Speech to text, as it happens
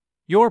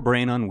Your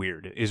Brain on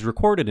Weird is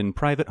recorded in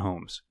private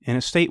homes, in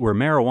a state where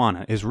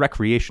marijuana is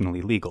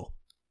recreationally legal.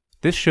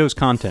 This show's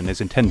content is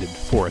intended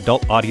for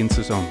adult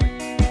audiences only.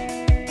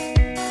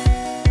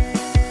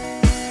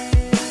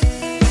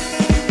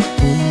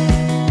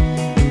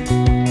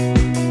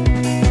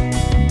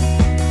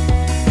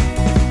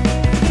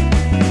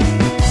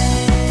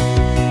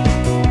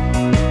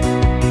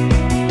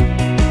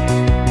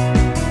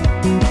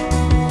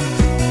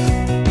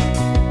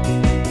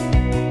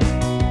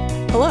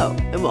 Hello,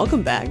 and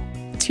welcome back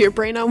to Your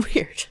Brain on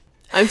Weird.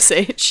 I'm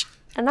Sage.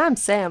 And I'm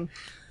Sam.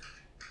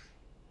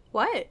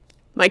 What?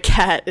 My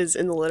cat is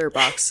in the litter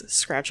box,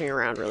 scratching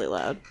around really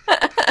loud.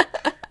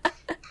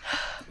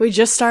 We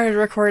just started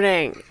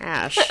recording,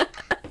 Ash.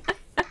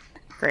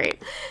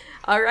 Great.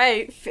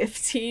 Alright,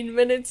 15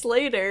 minutes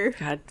later.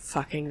 God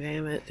fucking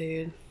damn it,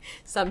 dude.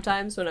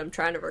 Sometimes when I'm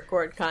trying to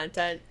record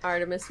content,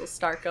 Artemis will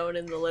start going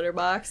in the litter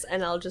box,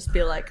 and I'll just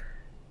be like,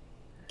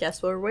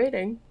 guess we're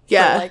waiting.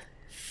 Yeah. For like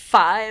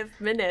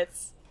 5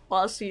 minutes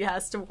while she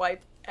has to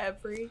wipe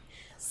every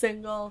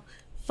single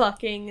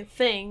fucking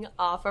thing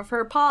off of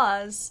her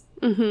paws.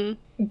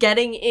 Mm-hmm.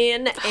 Getting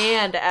in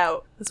and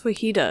out. That's what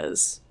he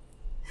does.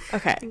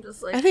 Okay. I'm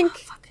just like, I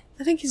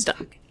think he's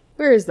done.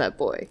 Where is that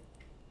boy?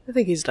 I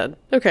think he's done.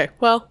 Okay,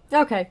 well.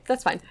 Okay,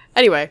 that's fine.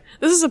 Anyway,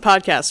 this is a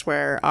podcast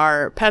where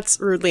our pets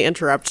rudely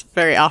interrupt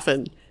very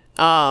often.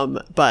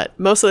 But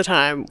most of the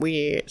time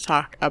we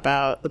talk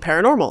about the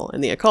paranormal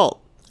and the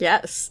occult.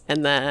 Yes.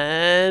 And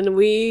then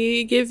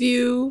we give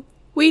you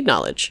weed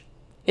knowledge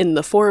in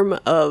the form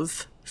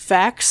of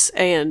facts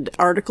and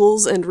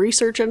articles and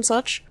research and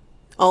such,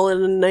 all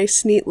in a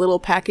nice, neat little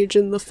package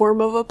in the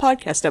form of a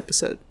podcast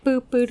episode.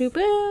 Boop, boo, doo,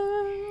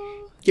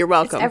 boo. You're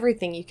welcome. It's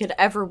everything you could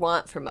ever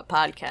want from a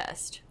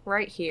podcast.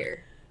 Right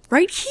here.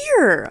 Right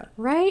here!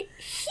 Right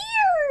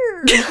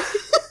here!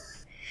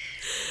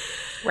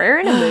 We're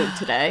in a mood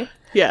today.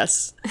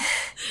 Yes.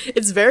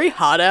 It's very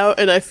hot out,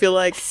 and I feel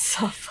like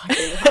So fucking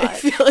I hot.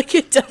 feel like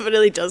it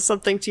definitely does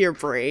something to your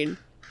brain.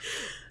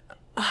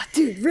 Oh,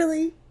 dude,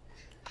 really?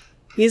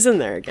 He's in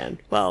there again.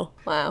 Well.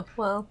 Wow,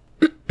 well.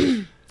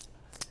 There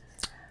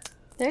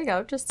you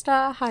go. Just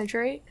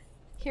hydrate.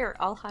 Here,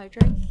 I'll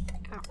hydrate.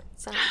 Ow,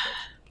 son of a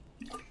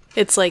bitch.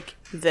 It's like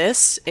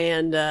this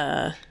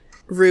and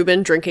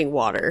Ruben drinking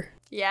water.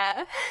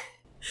 Yeah.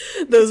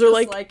 Those are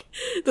Just like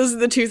those are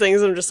the two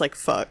things I'm just like,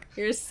 fuck.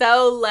 You're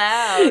so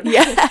loud.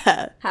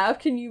 Yeah. How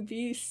can you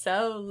be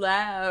so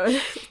loud?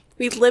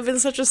 We live in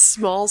such a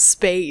small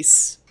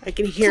space. I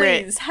can hear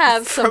Please it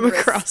have from some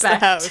across respect.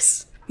 the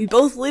house. We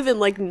both live in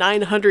like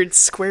 900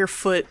 square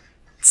foot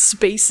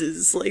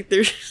spaces. Like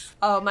there's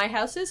Oh, my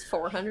house is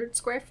 400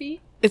 square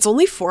feet. It's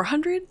only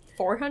 400?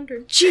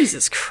 400.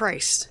 Jesus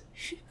Christ.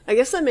 I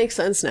guess that makes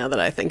sense now that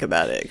I think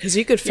about it, because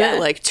you could fit Yeah.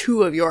 like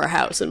 2 of your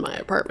house in my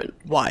apartment.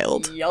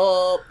 Wild.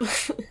 Yup.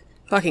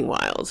 Fucking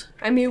wild.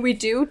 I mean, we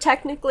do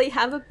technically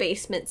have a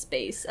basement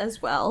space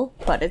as well,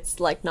 but it's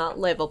like not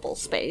livable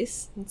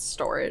space. It's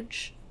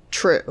storage.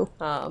 True.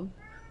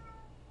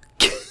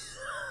 It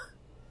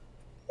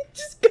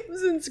just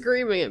comes in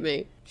screaming at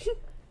me.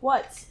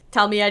 What?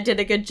 Tell me I did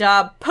a good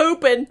job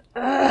pooping.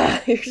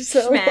 You're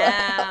so loud.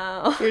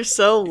 Meow. You're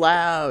so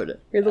loud.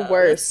 You're the That's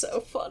worst. so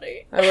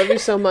funny. I love you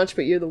so much,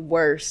 but you're the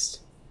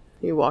worst.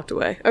 You walked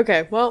away.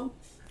 Okay, well.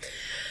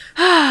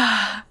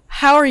 How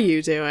are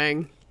you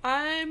doing?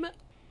 I'm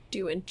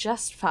doing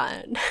just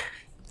fine.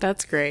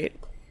 That's great.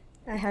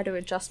 I had to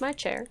adjust my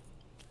chair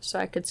so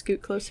I could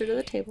scoot closer to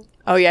the table.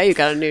 Oh yeah, you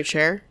got a new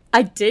chair?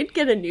 I did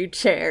get a new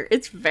chair.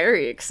 It's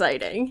very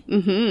exciting.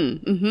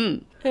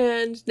 Mm-hmm.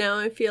 And now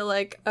I feel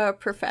like a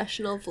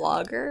professional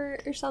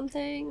vlogger or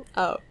something.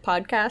 Oh,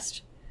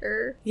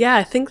 podcaster. Yeah,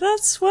 I think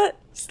that's what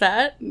Is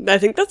that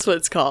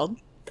it's called.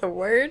 the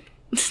word?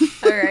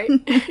 Alright.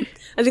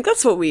 I think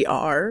that's what we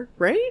are,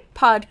 right?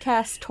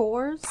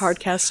 Podcastors?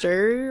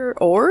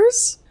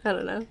 Podcaster-ors? I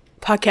don't know.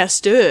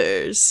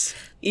 Podcasters.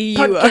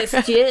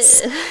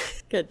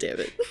 Podcasters. God damn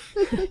it.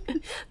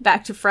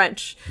 Back to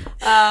French.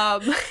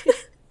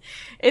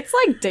 It's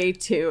like day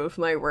 2 of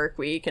my work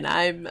week, and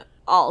I'm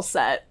all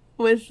set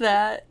with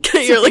that.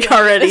 You're to like be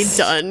already honest.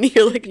 done.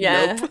 You're like,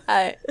 Yeah.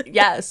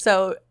 nope.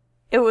 So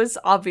it was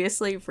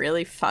obviously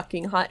really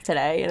fucking hot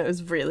today, and it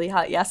was really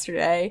hot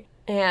yesterday.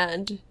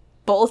 And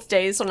both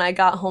days when I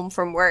got home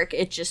from work,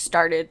 it just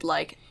started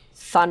like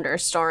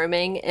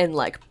thunderstorming and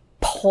like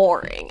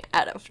pouring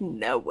out of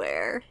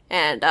nowhere.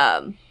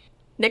 And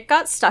Nick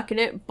got stuck in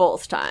it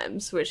both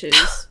times, which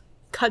is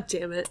God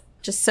damn it.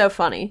 just so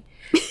funny.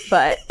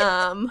 But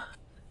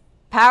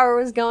power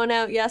was going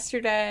out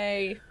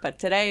yesterday, but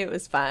today it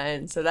was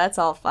fine, so that's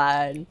all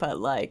fine. But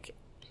like,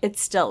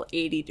 it's still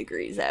 80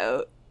 degrees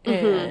out,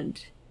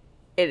 and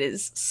it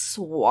is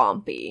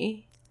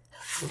swampy.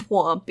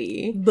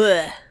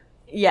 Bleh.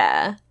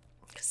 Yeah.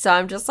 So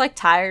I'm just like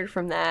tired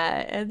from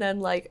that, and then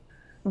like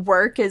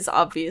work is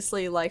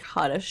obviously like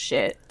hot as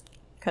shit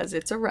because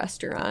it's a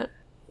restaurant,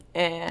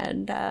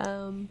 and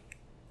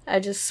I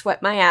just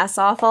sweat my ass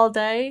off all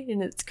day,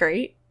 and it's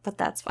great. But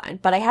that's fine.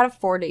 But I had a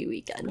 4-day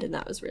weekend, and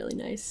that was really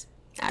nice.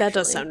 That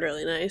does actually. sound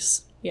really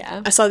nice.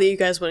 Yeah. I saw that you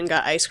guys went and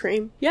got ice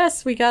cream.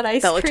 Yes, we got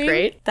ice cream. That looked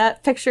great.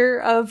 That picture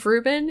of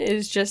Ruben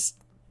is just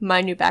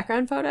my new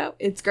background photo.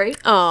 It's great.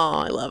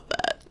 Oh, I love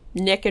that.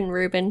 Nick and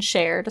Ruben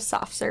shared a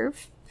soft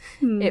serve.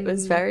 It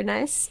was very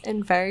nice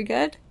and very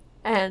good.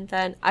 And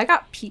then I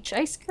got peach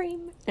ice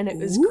cream, and it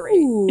was great.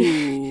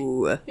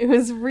 Ooh. It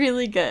was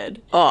really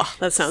good. Oh,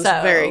 that sounds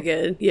So- very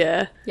good.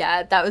 Yeah.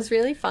 Yeah, that was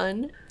really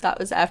fun. That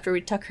was after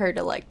we took her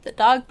to, like, the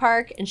dog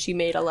park, and she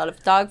made a lot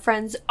of dog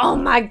friends. Oh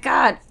my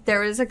god! There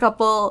was a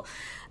couple...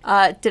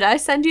 did I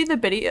send you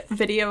the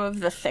video of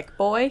the thick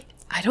boy?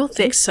 I don't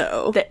think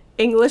so. The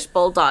English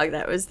bulldog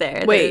that was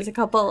there. Wait. There was a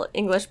couple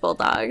English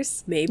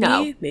bulldogs. Maybe?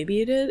 No, Maybe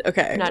you did?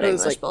 Okay. not I was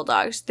English like,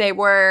 bulldogs. They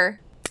were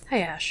Hi,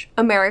 Ash.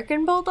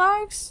 American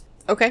bulldogs,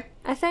 Okay.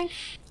 I think.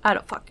 I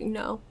don't fucking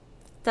know.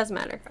 Doesn't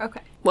matter.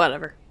 Okay.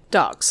 Whatever.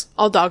 Dogs.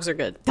 All dogs are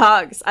good.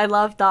 Dogs. I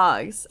love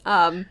dogs.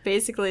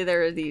 Basically, there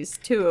were these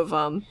two of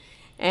them,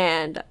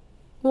 and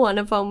one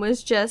of them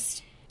was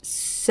just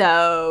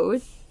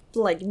so,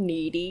 like,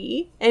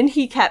 needy, and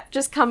he kept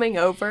just coming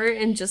over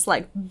and just,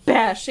 like,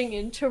 bashing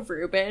into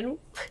Ruben,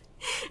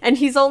 and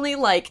he's only,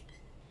 like,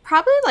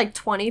 probably, like,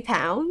 20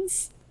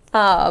 pounds,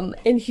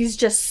 and he's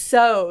just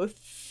so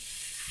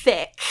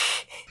thick,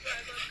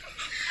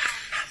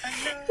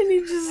 and he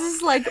just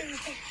is, like,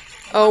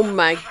 Oh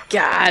my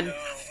god.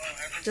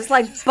 just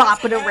like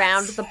bopping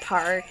around the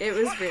park. It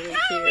was really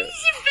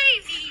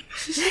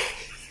cute.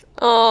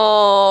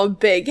 Oh,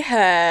 big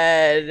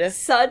head.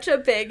 Such a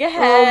big head.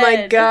 Oh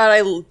my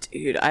god,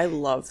 dude, I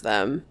love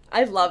them.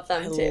 I love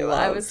them too.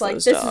 I love was like,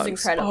 those this dogs. is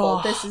incredible.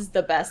 Oh. This is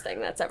the best thing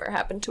that's ever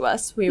happened to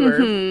us. We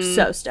were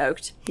so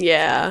stoked.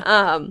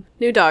 Yeah.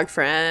 New dog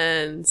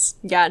friends.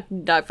 Yeah,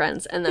 dog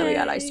friends. And then we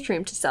got Yay. ice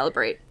cream to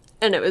celebrate.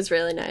 And it was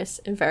really nice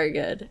and very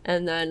good.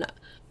 And then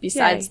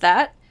besides Yay.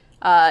 that,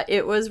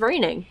 it was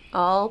raining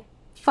all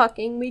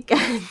fucking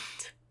weekend.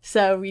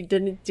 So we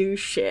didn't do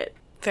shit.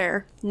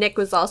 Fair. Nick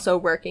was also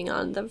working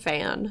on the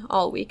van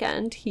all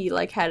weekend. He,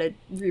 like, had to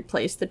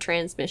replace the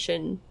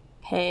transmission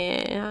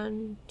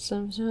pan...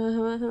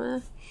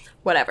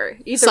 whatever.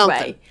 Either Something.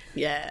 way.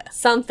 Yeah.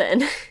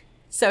 Something.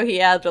 So he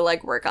had to,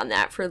 like, work on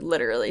that for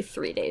literally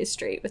 3 days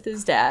straight with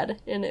his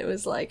dad. And it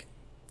was, like,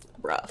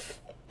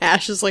 rough.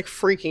 Ash is like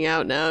freaking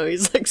out now.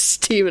 He's like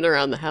steaming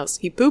around the house.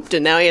 He pooped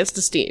and now he has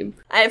to steam.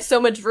 I have so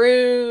much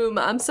room.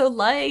 I'm so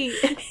light.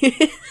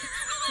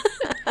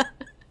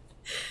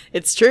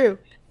 It's true.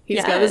 He's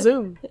Yeah. got a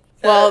Zoom.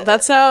 Well,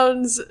 that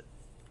sounds...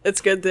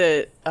 It's good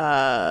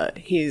that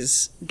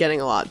he's getting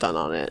a lot done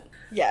on it.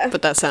 Yeah.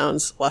 But that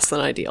sounds less than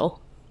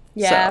ideal.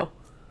 Yeah. So,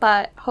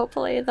 But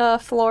hopefully the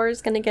floor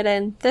is going to get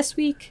in this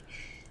week.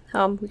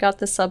 We got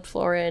the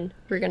subfloor in.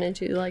 We're going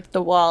to do, like,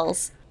 the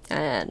walls.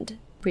 And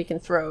we can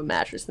throw a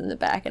mattress in the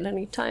back at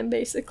any time,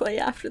 basically,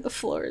 after the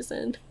floor is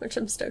in. Which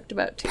I'm stoked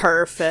about, too.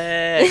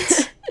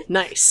 perfect.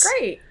 Nice.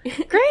 Great.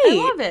 Great.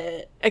 I love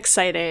it.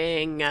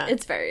 Exciting.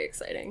 It's very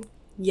exciting.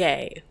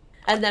 Yay.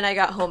 And then I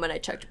got home and I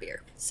chugged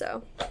beer.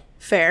 So,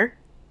 Fair.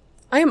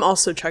 I am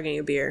also chugging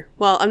a beer.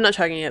 Well, I'm not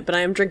chugging it, but I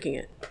am drinking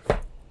it.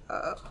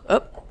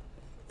 Oh.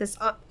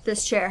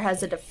 this chair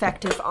has a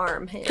defective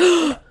arm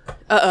hand.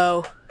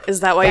 Uh-oh.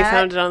 Is that why you That-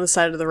 found it on the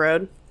side of the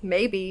road?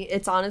 Maybe.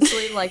 It's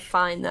honestly, like,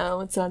 fine,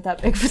 though. It's not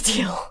that big of a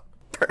deal.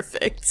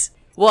 Perfect.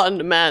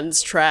 One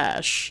man's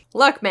trash.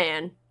 Look,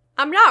 man.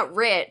 I'm not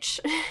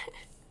rich.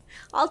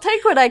 I'll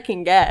take what I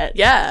can get.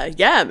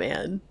 Yeah,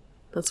 man.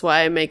 That's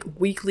why I make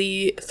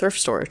weekly thrift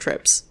store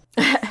trips.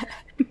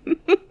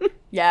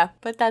 Yeah,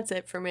 but that's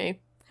it for me.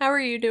 How are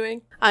you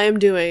doing? I am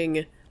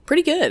doing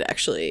pretty good,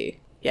 actually.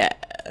 Yeah.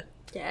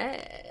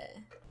 Yeah.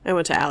 I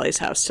went to Allie's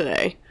house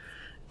today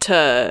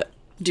to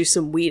do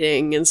some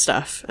weeding and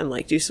stuff and,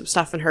 like, do some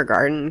stuff in her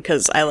garden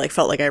because I, like,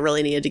 felt like I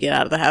really needed to get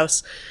out of the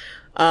house.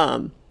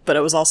 But it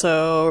was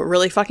also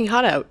really fucking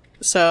hot out.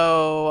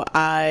 So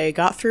I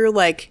got through,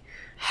 like,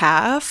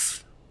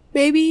 half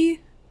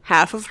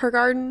of her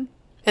garden.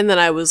 And then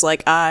I was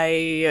like,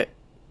 I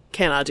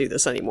cannot do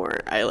this anymore.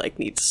 I, like,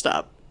 need to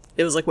stop.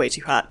 It was, like, way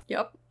too hot.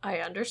 Yep, I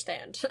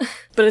understand.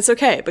 But it's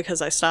okay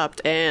because I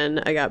stopped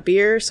and I got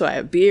beer, so I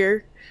have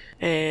beer.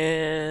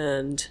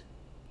 And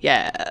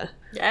yeah,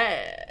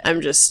 Yeah. I'm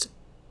just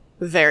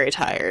very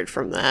tired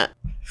from that.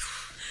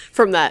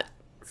 From that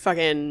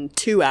fucking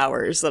 2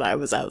 hours that I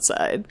was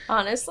outside.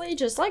 Honestly,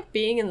 just like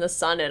being in the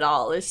sun at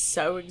all is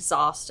so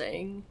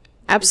exhausting.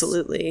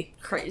 Absolutely.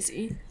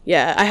 Crazy.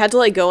 Yeah, I had to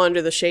like go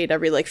under the shade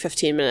every like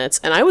 15 minutes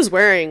and I was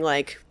wearing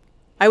like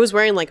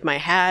my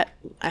hat.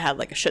 I had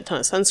like a shit ton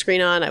of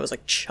sunscreen on. I was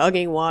like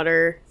chugging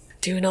water,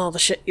 doing all the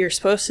shit you're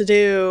supposed to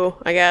do,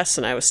 I guess,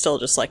 and I was still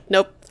just like,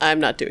 nope, I'm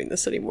not doing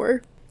this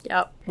anymore.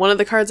 Yep. One of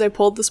the cards I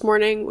pulled this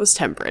morning was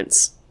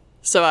temperance.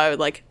 So I would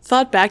like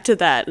thought back to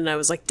that and I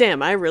was like,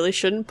 damn, I really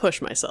shouldn't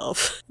push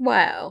myself.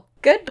 Wow.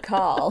 Good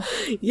call.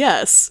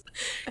 Yes.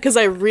 Because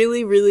I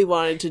really, really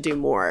wanted to do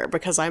more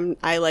because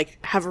I like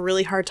have a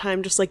really hard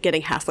time just like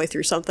getting halfway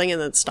through something and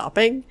then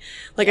stopping.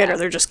 Like I'd Yeah.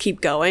 rather just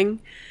keep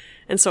going.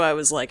 And so I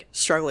was like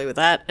struggling with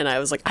that and I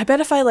was like, I bet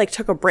if I like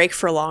took a break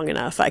for long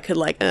enough I could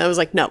like, and I was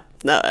like, nope,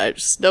 I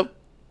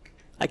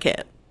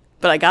can't.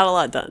 but I got a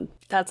lot done.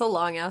 That's a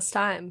long ass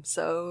time,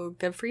 so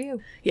good for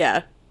you.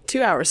 Yeah,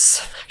 2 hours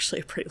is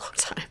actually a pretty long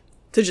time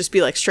to just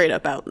be like straight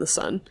up out in the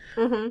sun.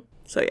 Mm-hmm.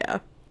 So yeah,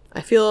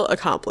 I feel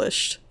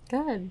accomplished.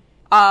 Good.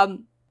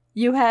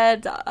 You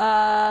had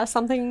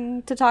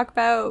something to talk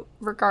about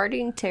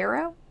regarding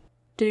tarot?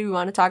 Do you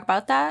want to talk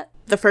about that?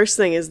 The first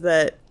thing is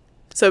that,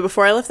 so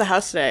before I left the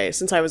house today,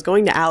 since I was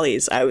going to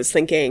Allie's, I was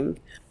thinking,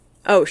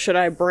 oh, should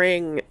I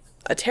bring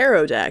a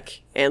tarot deck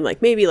and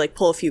like maybe like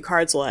pull a few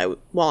cards while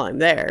I'm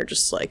there,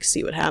 just like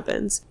see what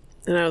happens.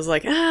 And I was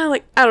like,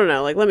 I don't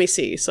know, like let me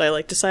see. So I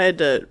like decided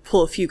to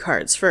pull a few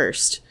cards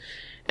first,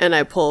 and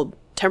I pulled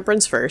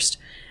Temperance first,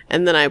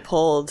 and then I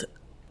pulled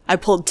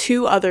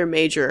 2 other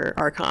major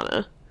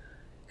arcana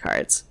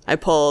cards. I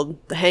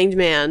pulled the Hanged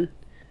Man,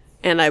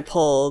 and I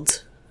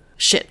pulled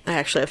shit. I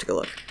actually have to go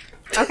look.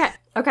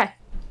 Okay.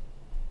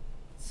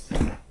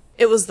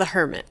 It was the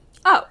Hermit.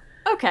 Oh,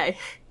 okay.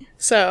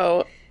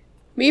 So,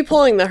 me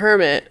pulling the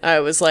Hermit, I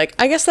was like,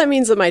 I guess that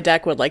means that my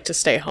deck would like to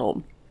stay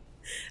home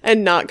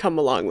and not come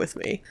along with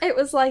me. It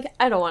was like,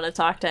 I don't want to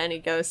talk to any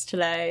ghosts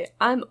today.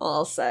 I'm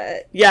all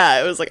set.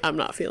 Yeah, it was like, I'm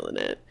not feeling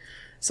it.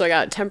 So I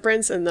got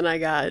Temperance, and then I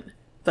got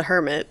the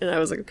Hermit, and I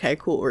was like, okay,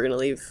 cool, we're gonna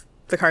leave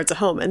the cards at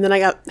home. And then I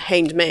got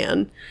Hanged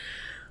Man,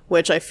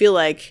 which I feel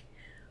like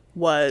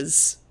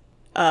was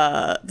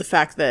the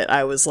fact that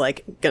I was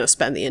like gonna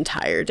spend the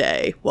entire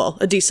day, well,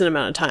 a decent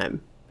amount of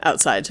time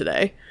outside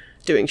today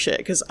doing shit,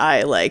 because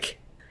I like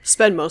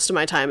spend most of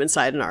my time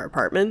inside in our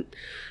apartment.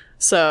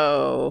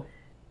 So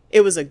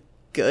it was a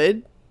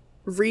good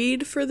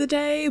read for the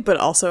day, but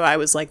also I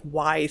was like,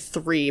 why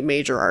 3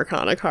 major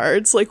arcana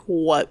cards? Like,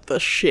 what the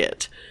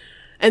shit?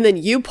 And then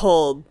you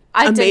pulled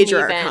a major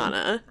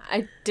arcana.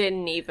 I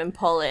didn't even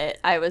pull it.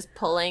 I was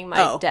pulling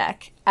my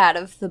deck out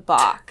of the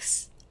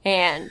box,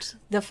 and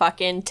the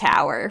fucking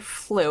tower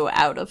flew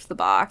out of the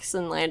box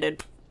and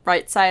landed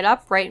right side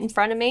up right in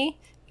front of me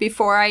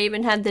before I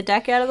even had the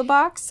deck out of the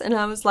box. And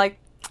I was like,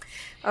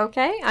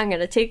 okay, I'm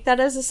going to take that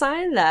as a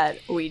sign that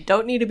we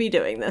don't need to be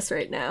doing this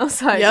right now.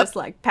 So I just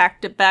like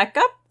packed it back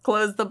up,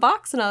 closed the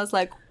box, and I was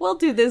like, we'll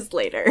do this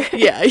later.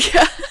 Yeah.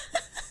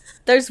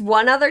 There's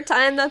one other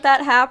time that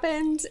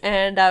happened,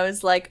 and I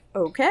was like,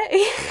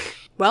 okay,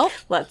 well,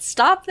 let's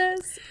stop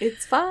this.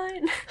 It's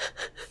fine.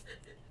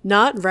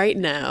 Not right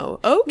now.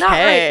 Okay. Not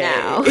right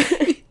now.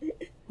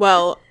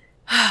 Well,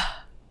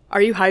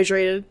 are you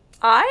hydrated?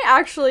 I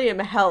actually am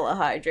hella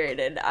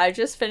hydrated. I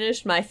just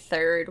finished my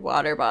 3rd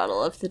water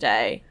bottle of the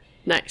day.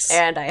 Nice.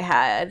 And I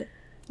had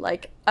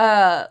like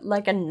a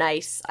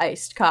nice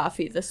iced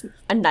coffee.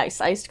 A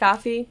nice iced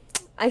coffee,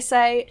 I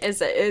say,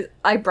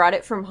 I brought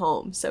it from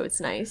home, so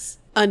it's nice.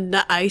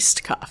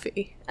 Iced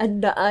coffee.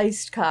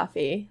 Iced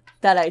coffee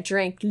that I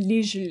drank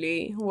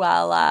leisurely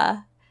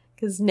while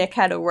because Nick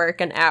had to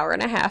work an hour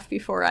and a half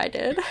before I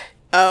did.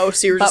 Oh,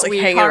 so you were just like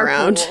hanging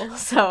around.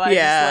 So I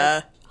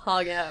just like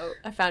hung out.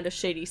 I found a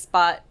shady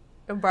spot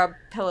and brought a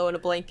pillow and a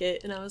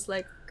blanket, and I was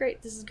like,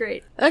 great, this is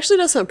great. It actually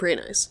does sound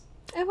pretty nice.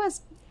 It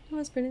was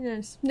pretty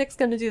nice. Nick's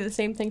gonna do the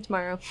same thing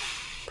tomorrow.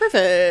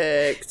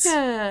 Perfect.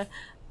 Yeah.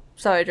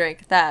 So I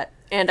drank that,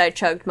 and I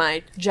chugged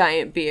my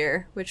giant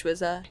beer, which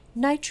was a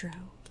nitro.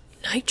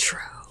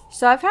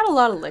 So I've had a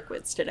lot of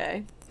liquids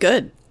today.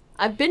 Good.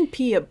 I've been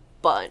pee a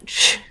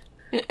bunch.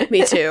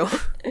 Me too.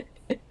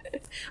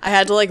 I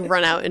had to like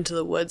run out into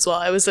the woods while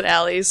I was at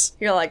Allie's.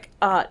 You're like,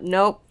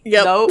 nope.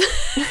 Yep. Nope.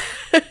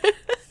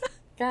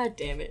 God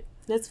damn it.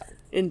 That's fine.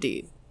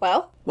 Indeed.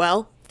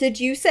 Well, did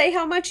you say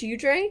how much you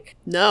drank?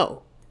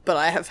 No, but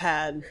I have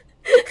had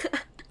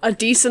a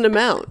decent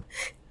amount.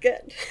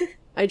 Good.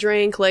 I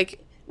drank like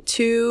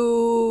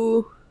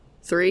 2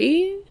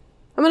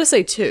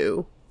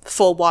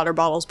 full water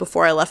bottles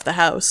before I left the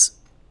house.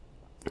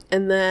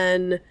 And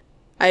then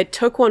I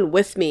took one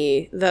with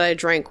me that I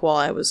drank while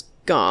I was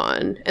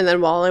gone. And then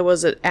while I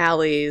was at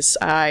Allie's,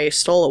 I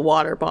stole a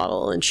water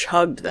bottle and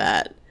chugged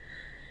that.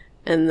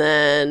 And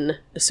then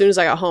as soon as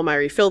I got home, I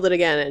refilled it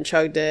again and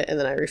chugged it, and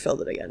then I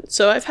refilled it again.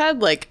 So I've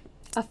had like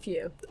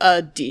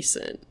a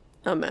decent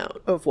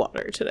amount of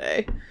water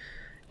today.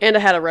 And I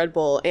had a Red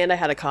Bull, and I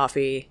had a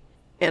coffee,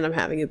 and I'm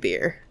having a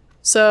beer.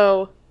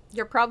 So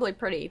you're probably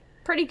pretty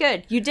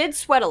good. You did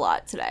sweat a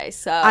lot today,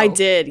 so I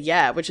did,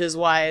 yeah, which is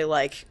why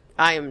like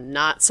I am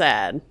not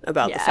sad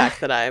about the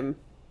fact that I'm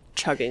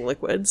chugging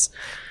liquids.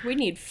 We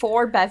need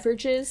 4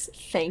 beverages.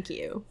 Thank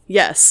you.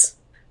 Yes.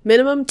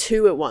 Minimum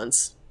 2 at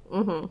once.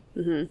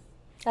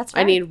 That's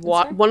fine. I need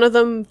one of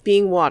them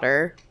being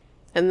water,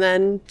 and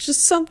then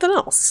just something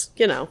else,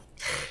 you know.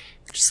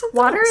 Just something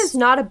water else. is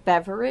not a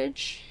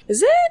beverage.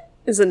 Is it?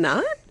 Is it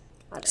not?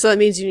 So that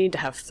means you need to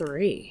have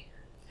 3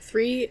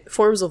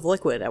 forms of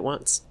liquid at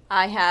once.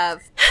 I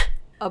have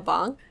a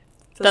bong.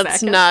 That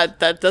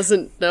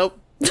doesn't, nope.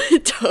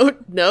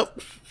 Nope.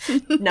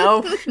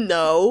 No.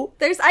 No.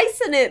 There's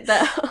ice in it,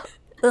 though.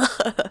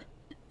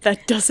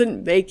 That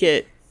doesn't make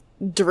it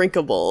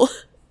drinkable.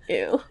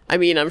 Ew. I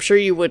mean, I'm sure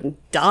you wouldn't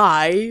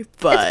die,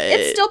 but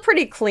it's still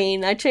pretty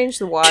clean. I change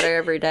the water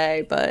every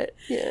day, but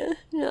yeah,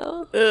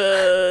 no.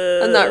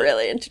 I'm not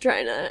really into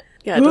trying to.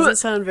 Yeah, it doesn't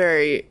sound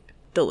very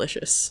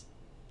delicious.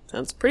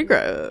 Sounds pretty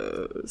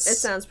gross. It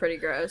sounds pretty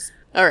gross.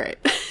 All right.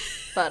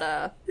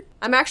 But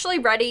I'm actually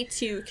ready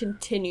to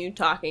continue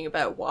talking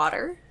about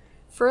water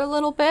for a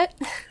little bit.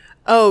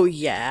 Oh,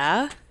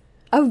 yeah?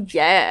 Oh,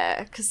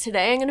 yeah. Because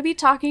today I'm going to be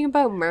talking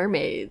about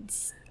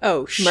mermaids.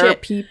 Oh, shit.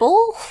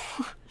 Merpeople?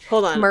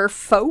 Hold on.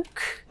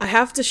 Merfolk? I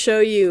have to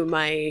show you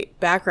my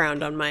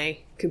background on my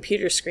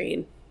computer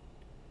screen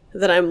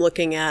that I'm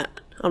looking at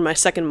on my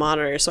second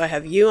monitor. So I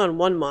have you on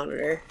one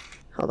monitor.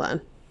 Hold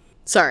on.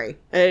 Sorry.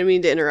 I didn't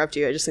mean to interrupt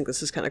you. I just think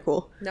this is kind of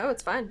cool. No,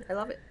 it's fine. I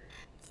love it.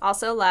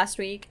 Also, last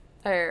week,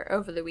 or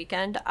over the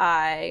weekend,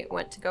 I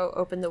went to go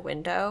open the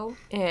window,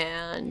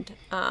 and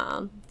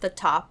the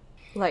top,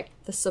 like,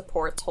 the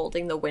supports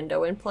holding the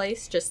window in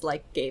place just,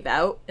 like, gave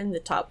out, and the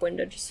top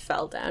window just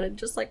fell down and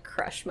just, like,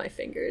 crushed my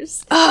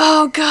fingers.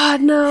 Oh,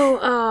 God, no.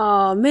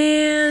 Oh,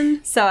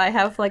 man. So I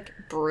have, like,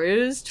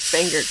 bruised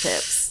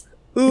fingertips.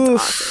 Oof.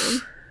 It's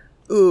awesome.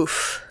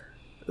 Oof.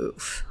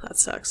 Oof. That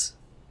sucks.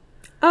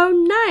 Oh,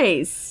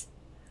 nice.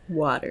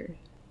 Water.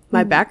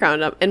 My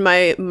background, and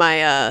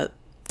my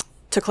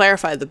to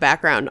clarify, the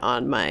background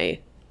on my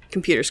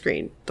computer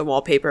screen, the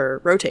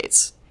wallpaper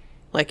rotates.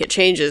 Like, it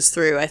changes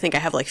through, I think I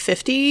have like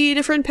 50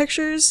 different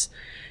pictures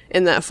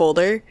in that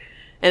folder,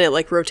 and it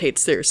like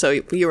rotates through.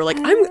 So you were like,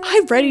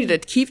 I'm ready to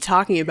keep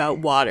talking about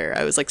water.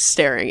 I was like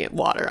staring at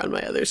water on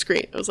my other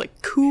screen. I was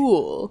like,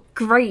 cool.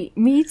 Great.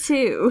 Me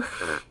too.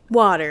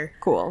 Water.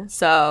 Cool.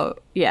 So,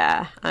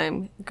 yeah,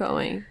 I'm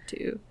going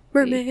to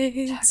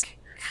Mermaids.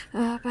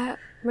 about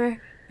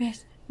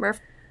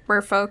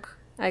merfolk,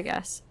 I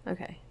guess.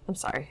 Okay. I'm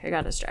sorry. I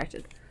got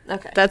distracted.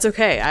 Okay. That's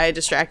okay. I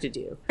distracted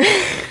you.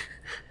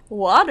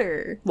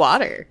 Water.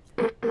 Water.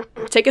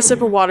 Take a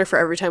sip of water for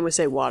every time we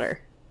say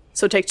water.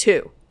 So take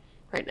 2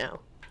 right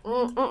now.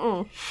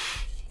 I'll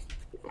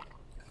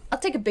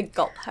take a big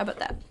gulp. How about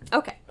that?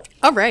 Okay.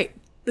 All right.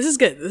 This is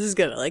good. This is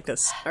good. I like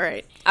this. All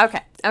right.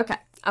 Okay.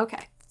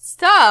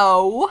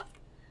 So,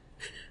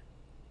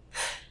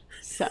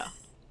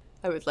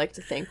 I would like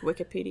to thank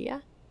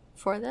Wikipedia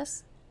for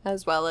this,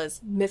 as well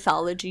as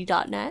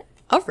mythology.net.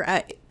 All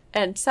right.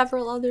 And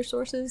several other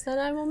sources that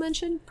I will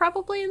mention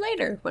probably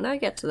later when I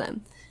get to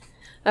them.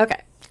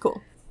 Okay,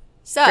 cool.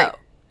 So, Great.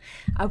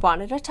 I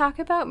wanted to talk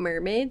about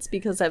mermaids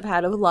because I've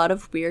had a lot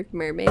of weird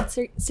mermaid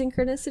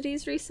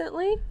synchronicities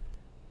recently.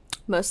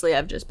 Mostly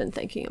I've just been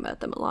thinking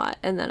about them a lot.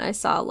 And then I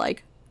saw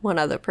like one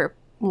other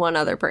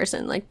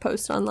person like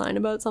post online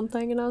about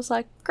something, and I was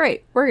like,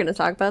 great, we're going to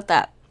talk about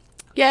that.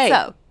 Yay.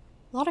 So,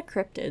 a lot of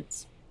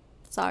cryptids.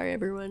 Sorry,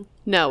 everyone.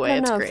 No way. I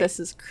don't It's know great. if this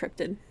is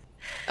cryptid.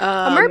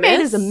 A mermaid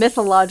is a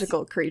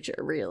mythological creature,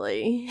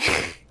 really.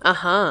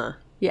 Uh-huh.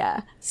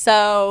 Yeah.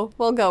 So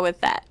we'll go with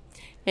that.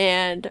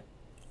 And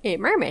a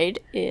mermaid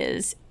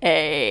is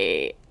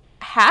a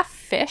half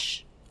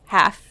fish,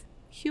 half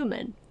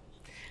human.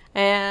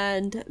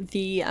 And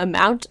the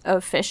amount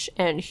of fish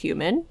and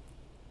human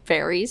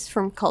varies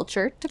from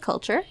culture to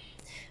culture.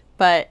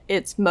 But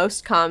it's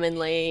most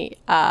commonly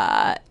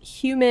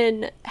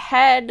human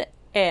head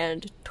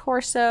and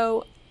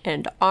torso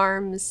and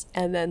arms,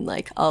 and then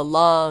like a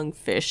long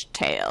fish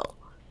tail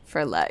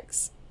for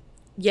legs.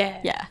 Yeah.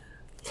 Yeah.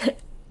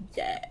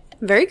 Yeah.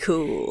 Very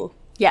cool.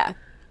 Yeah.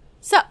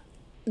 So,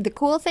 the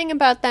cool thing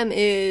about them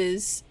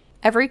is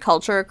every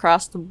culture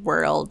across the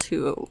world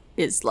who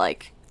is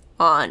like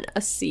on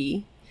a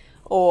sea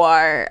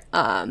or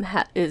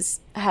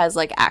has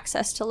like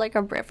access to like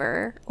a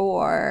river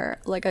or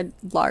like a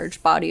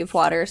large body of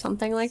water or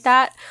something like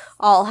that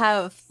all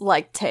have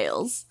like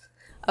tales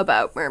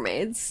about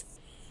mermaids,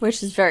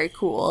 which is very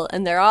cool.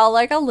 And they're all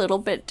like a little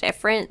bit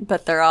different,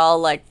 but they're all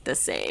like the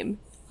same.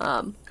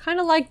 Kind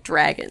of like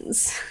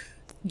dragons.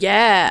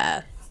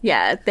 Yeah.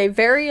 Yeah, they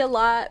vary a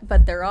lot,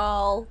 but they're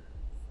all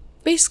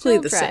Basically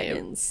still the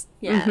dragons.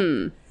 Yeah.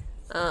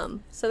 Mm-hmm.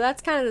 So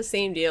that's kind of the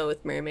same deal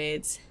with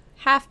mermaids.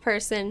 Half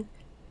person,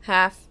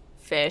 half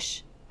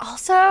fish.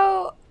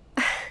 Also,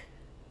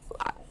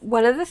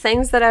 one of the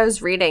things that I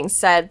was reading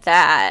said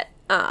that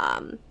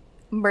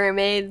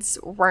mermaids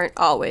weren't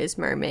always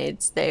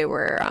mermaids. They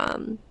were,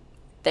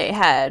 they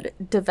had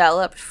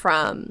developed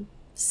from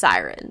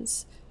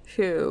sirens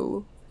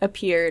who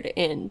appeared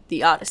in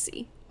the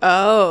Odyssey.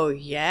 Oh,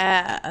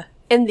 yeah.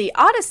 In the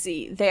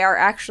Odyssey, they are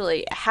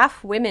actually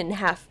half women,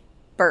 half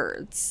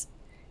birds.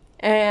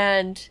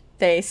 And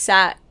they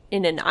sat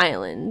in an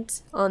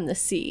island on the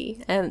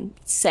sea and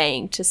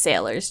sang to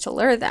sailors to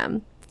lure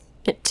them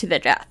to their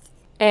death.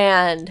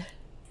 And,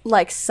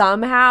 like,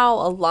 somehow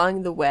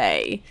along the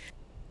way,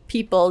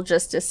 people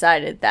just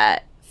decided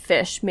that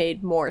fish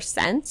made more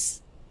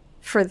sense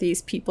for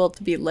these people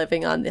to be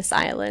living on this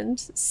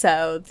island.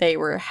 So they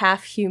were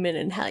half human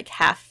and, like,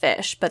 half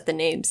fish, but the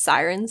name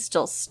siren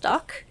still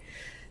stuck.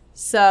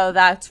 So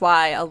that's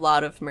why a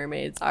lot of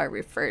mermaids are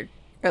referred,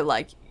 or,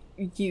 like,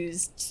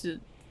 used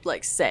to,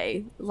 like,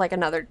 say, like,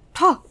 another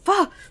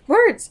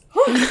words.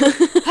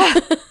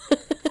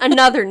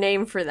 Another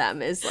name for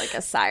them is, like,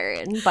 a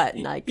siren, but,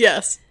 like,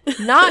 Yes.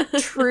 not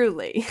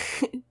truly.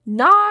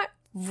 Not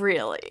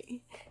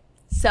really.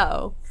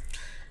 So,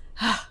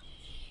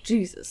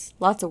 Jesus,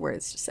 lots of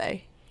words to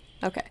say.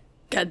 Okay.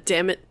 God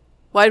damn it.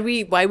 Why'd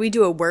we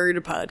do a word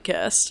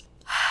podcast?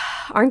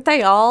 Aren't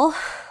they all?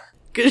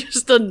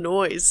 Just a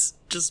noise.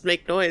 Just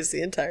make noise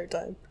the entire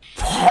time.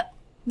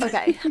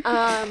 Okay.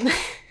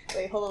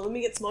 Wait, hold on. Let me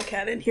get Small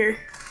Cat in here.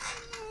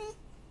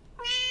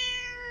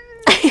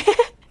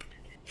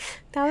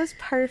 That was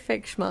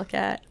perfect,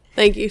 Schmullcat.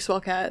 Thank you,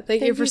 Small Cat.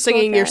 Thank you for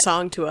singing your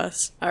song to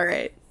us. All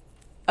right.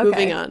 Okay.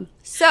 Moving on.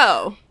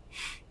 So,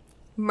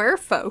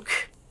 merfolk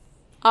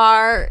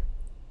are...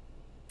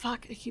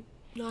 Fuck, I keep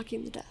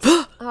knocking the desk.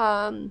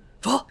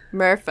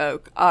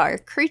 Merfolk are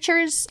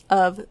creatures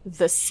of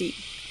the sea,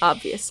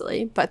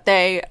 obviously, but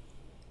they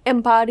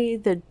embody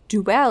the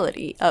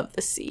duality of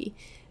the sea.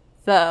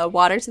 The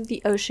waters of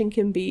the ocean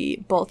can be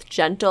both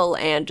gentle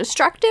and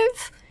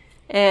destructive,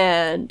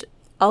 and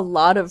a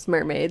lot of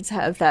mermaids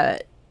have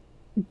that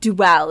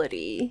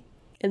duality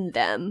in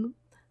them.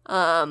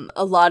 A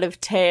lot of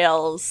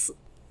tales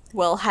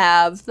will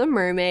have the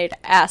mermaid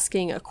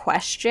asking a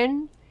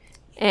question,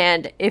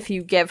 and if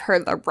you give her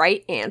the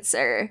right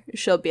answer,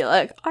 she'll be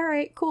like, all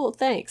right, cool,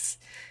 thanks.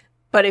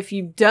 But if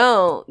you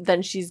don't,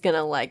 then she's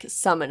gonna, like,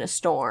 summon a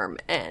storm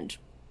and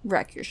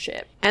wreck your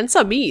ship.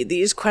 Answer me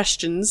these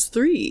questions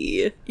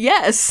 3.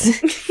 Yes.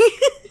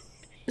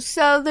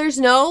 So there's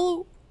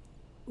no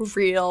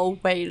real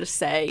way to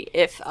say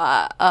if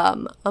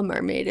a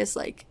mermaid is,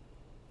 like,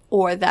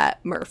 or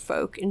that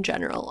merfolk in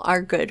general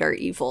are good or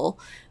evil.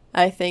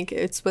 I think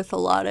it's with a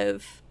lot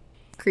of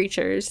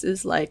creatures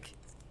is, like,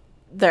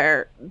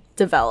 they're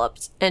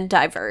developed and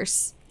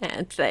diverse,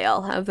 and they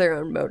all have their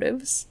own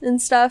motives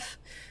and stuff,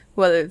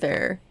 whether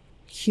they're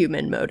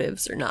human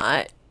motives or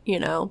not, you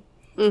know?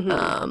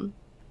 Mm-hmm.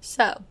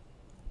 So,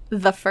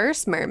 the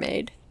first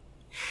mermaid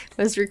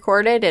was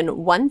recorded in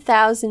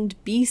 1000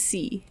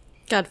 BC.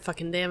 God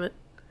fucking damn it.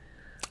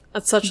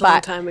 That's such a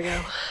long time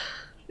ago.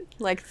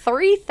 Like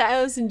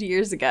 3,000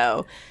 years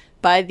ago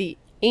by the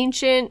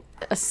ancient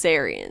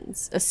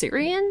Assyrians.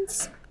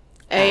 Assyrians?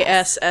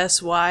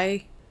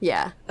 ASSY?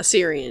 Yeah.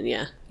 Assyrian,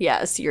 yeah. Yeah,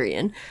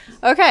 Assyrian.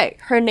 Okay,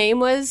 her name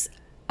was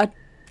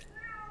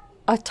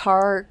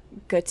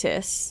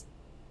Atargatis.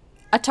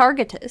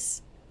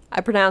 Atargatis.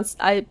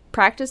 I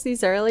practiced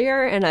these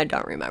earlier and I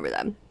don't remember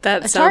them.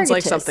 That sounds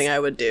like something I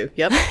would do.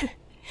 Yep.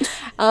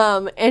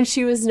 And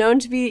she was known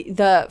to be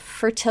the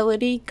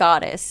fertility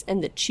goddess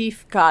and the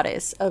chief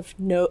goddess of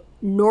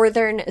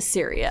northern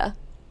Assyria.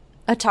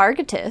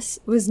 Atargatis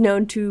was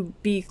known to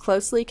be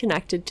closely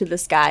connected to the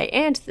sky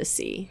and the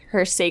sea.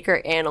 Her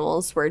sacred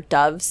animals were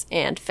doves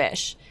and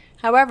fish.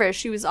 However,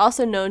 she was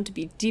also known to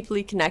be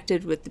deeply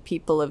connected with the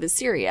people of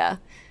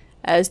Assyria.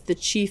 As the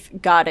chief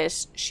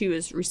goddess, she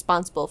was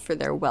responsible for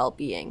their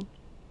well-being.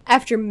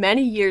 After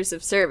many years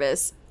of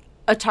service,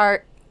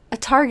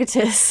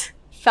 Atargatis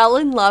fell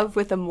in love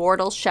with a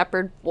mortal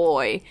shepherd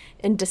boy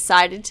and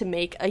decided to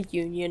make a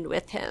union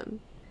with him.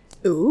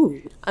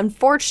 Ooh.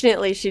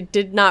 Unfortunately, she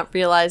did not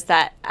realize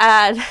that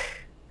as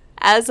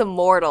a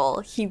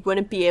mortal, he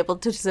wouldn't be able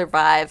to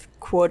survive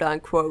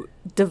quote-unquote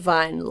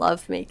divine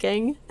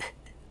lovemaking.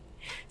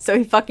 So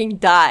he fucking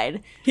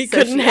died. He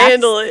couldn't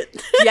handle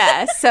it.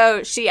 Yeah,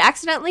 so she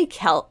accidentally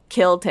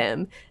killed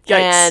him. Yikes.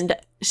 And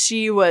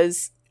she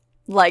was,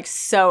 like,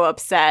 so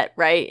upset,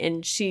 right?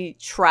 And she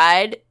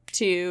tried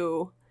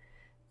to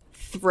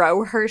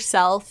throw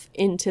herself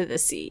into the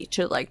sea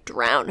to, like,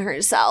 drown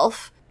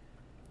herself.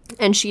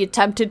 And she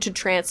attempted to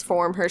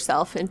transform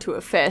herself into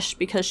a fish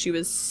because she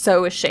was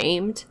so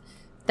ashamed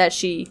that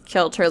she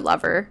killed her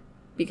lover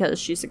because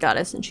she's a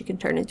goddess and she can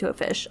turn into a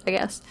fish, I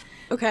guess.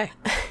 Okay.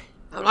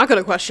 I'm not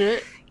gonna question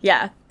it.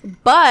 Yeah.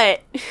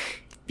 But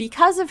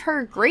because of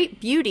her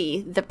great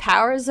beauty, the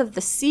powers of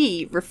the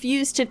sea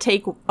refused to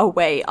take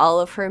away all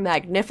of her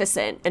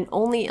magnificence and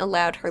only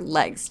allowed her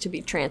legs to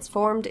be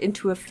transformed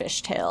into a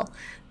fishtail.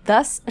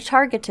 Thus,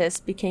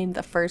 Atargatis became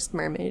the first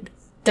mermaid.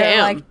 They're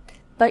Damn. like,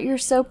 but you're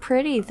so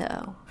pretty,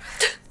 though.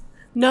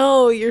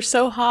 No, you're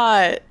so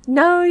hot.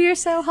 No, you're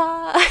so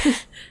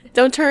hot.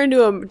 Don't turn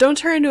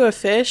into a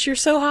fish. You're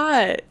so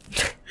hot.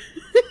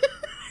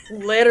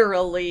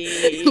 Literally.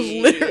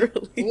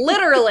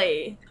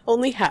 Literally.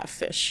 Only half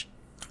fish.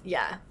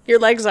 Yeah. Your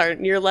legs are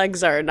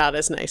not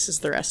as nice as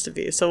the rest of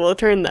you, so we'll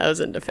turn those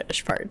into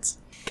fish parts.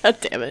 God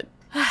damn it.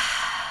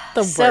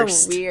 The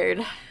worst. So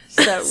weird.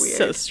 So weird.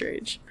 So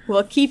strange.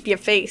 Well, keep your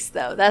face,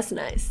 though. That's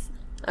nice.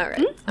 All right.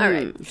 Mm-hmm. All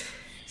right.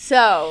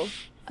 So,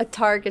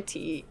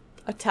 Atargatis.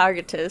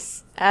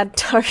 Atargates?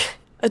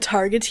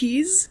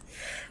 Atargates!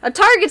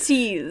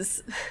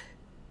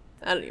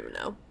 I don't even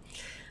know.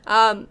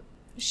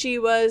 She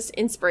was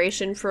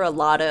inspiration for a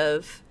lot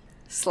of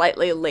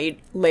slightly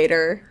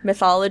later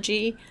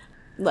mythology,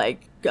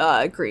 like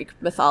Greek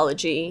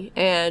mythology,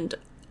 and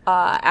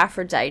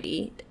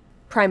Aphrodite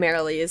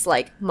primarily is,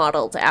 like,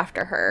 modeled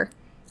after her,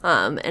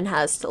 and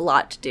has a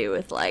lot to do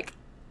with, like,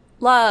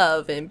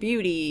 love and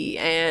beauty,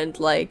 and,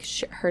 like,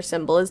 her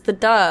symbol is the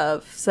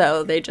dove,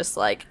 so they just,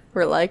 like,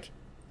 were like,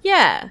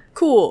 yeah.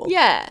 Cool.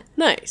 Yeah.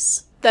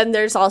 Nice. Then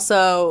there's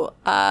also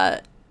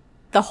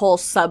the whole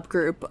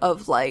subgroup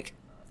of, like,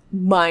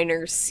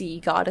 minor sea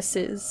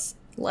goddesses,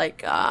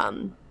 like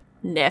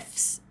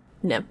nymphs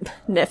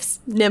nymphs,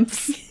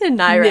 and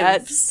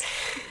naiads.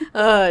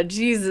 Oh,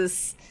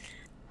 Jesus.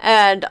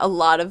 And a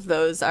lot of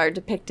those are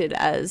depicted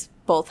as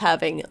both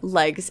having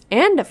legs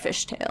and a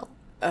fishtail.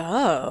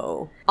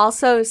 Oh.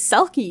 Also,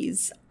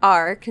 selkies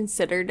are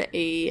considered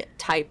a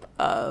type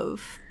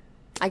of,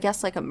 I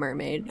guess, like a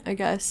mermaid, I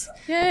guess.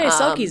 Yay,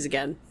 selkies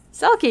again.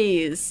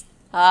 Selkies!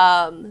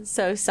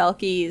 So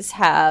selkies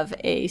have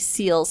a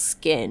seal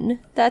skin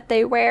that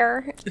they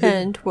wear,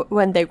 and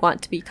when they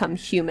want to become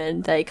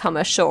human, they come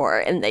ashore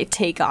and they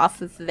take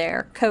off of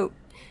their coat,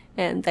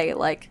 and they,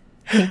 like,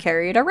 can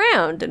carry it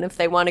around, and if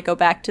they want to go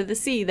back to the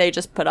sea, they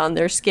just put on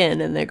their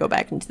skin and they go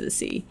back into the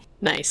sea.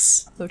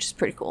 Nice. Which is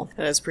pretty cool.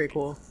 That is pretty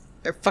cool.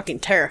 They're fucking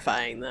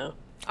terrifying, though.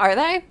 Are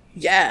they?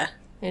 Yeah.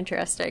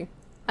 Interesting.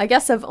 I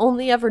guess I've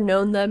only ever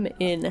known them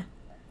in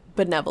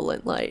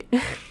benevolent light.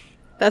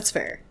 That's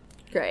fair.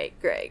 Great.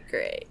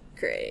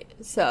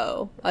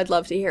 So, I'd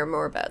love to hear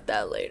more about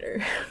that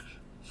later.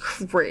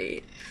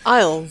 Great.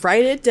 I'll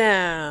write it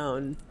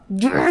down.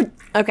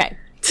 Okay.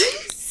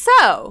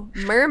 So,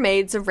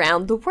 mermaids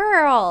around the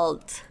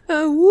world.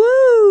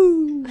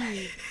 Woo!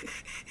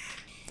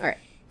 Alright.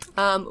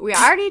 We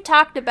already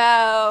talked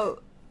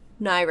about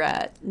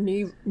Nereids.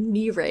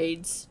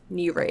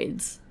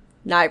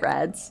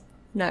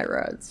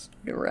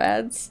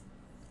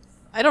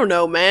 I don't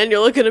know, man. You're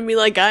looking at me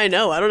like I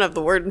know. I don't have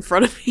the word in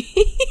front of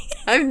me.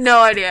 I have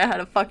no idea how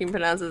to fucking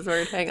pronounce this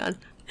word. Hang on.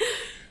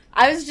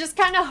 I was just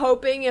kind of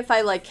hoping if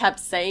I, like, kept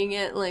saying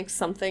it, like,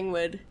 something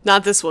would...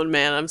 Not this one,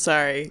 man. I'm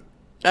sorry.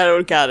 I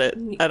don't got it.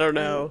 I don't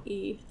know.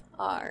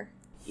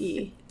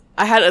 E-R-E.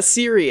 I had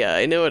Assyria.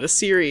 I know what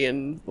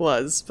Assyrian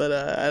was, but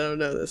I don't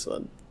know this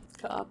one.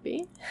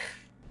 Copy.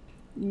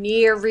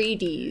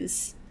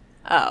 Nereides.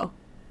 Oh.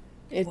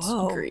 It's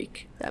Whoa.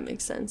 Greek. That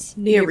makes sense.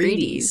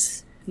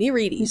 Nereides.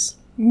 Nereides.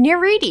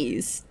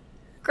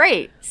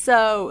 Great.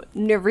 So,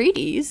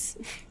 Nereides,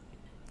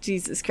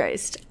 Jesus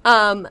Christ,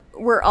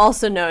 were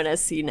also known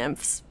as sea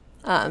nymphs.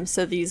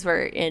 So these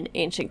were in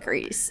ancient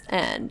Greece,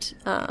 and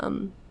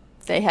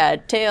they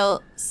had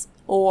tails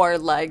or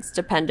legs,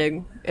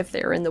 depending if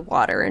they were in the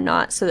water or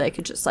not, so they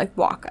could just, like,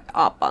 walk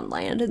up on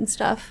land and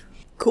stuff.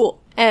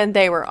 Cool. And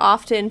they were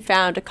often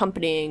found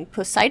accompanying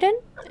Poseidon,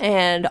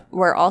 and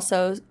were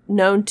also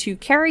known to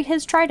carry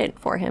his trident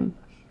for him.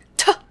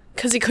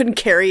 Because he couldn't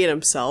carry it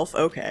himself?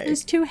 Okay. It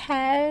was too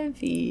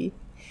heavy.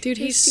 Dude,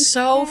 he's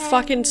so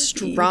fucking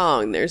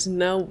strong. There's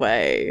no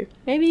way.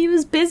 Maybe he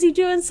was busy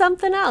doing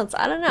something else.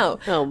 I don't know.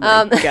 Oh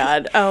my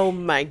god. Oh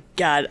my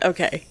god.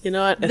 Okay. You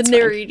know what? The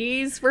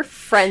Nereides were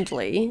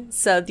friendly,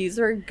 so these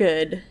were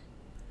good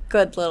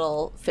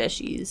little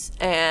fishies,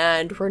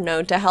 and were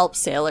known to help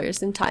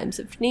sailors in times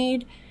of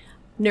need.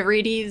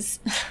 Nereides,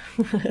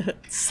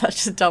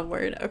 such a dumb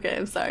word. Okay,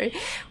 I'm sorry.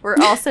 Were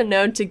also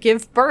known to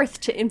give birth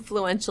to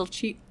influential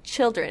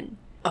children.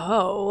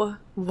 Oh.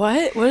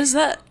 What? What is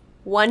that?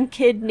 One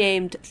kid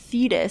named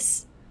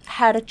Thetis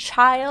had a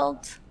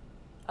child.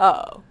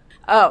 Oh,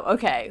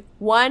 okay.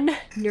 One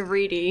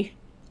Nereide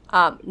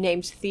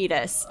named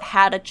Thetis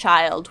had a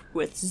child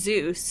with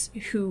Zeus,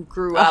 who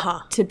grew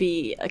up to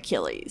be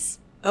Achilles.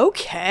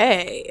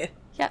 Okay.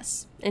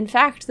 Yes. In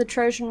fact, the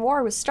Trojan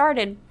War was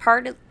started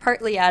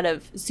partly out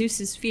of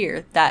Zeus's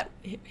fear that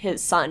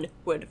his son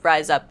would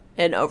rise up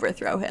and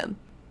overthrow him.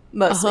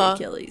 Mostly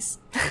Achilles.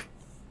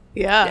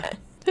 Yeah.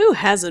 Who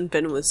hasn't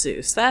been with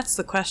Zeus? That's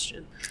the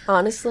question.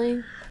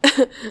 Honestly?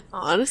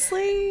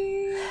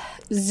 Honestly?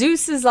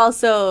 Zeus is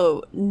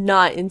also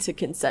not into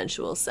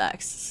consensual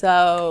sex,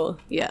 so...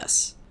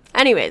 Yes.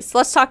 Anyways,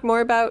 let's talk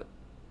more about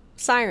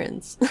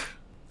sirens.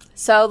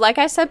 So, like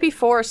I said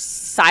before,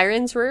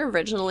 sirens were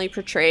originally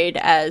portrayed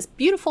as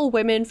beautiful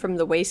women from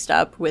the waist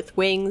up with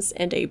wings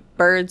and a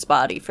bird's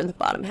body for the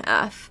bottom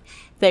half.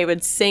 They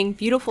would sing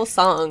beautiful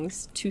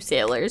songs to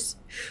sailors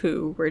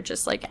who were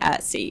just, like,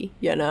 at sea,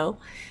 you know,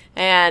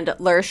 and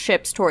lure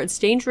ships towards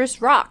dangerous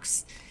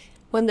rocks.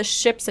 When the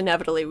ships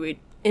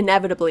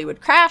inevitably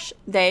would crash,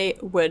 they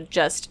would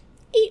just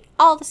eat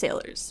all the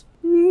sailors.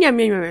 Yum, yum,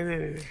 yum, yum,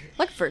 yum.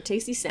 Look for a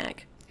tasty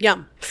snack.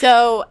 Yum.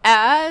 So,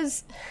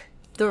 as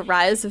the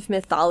rise of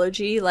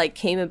mythology, like,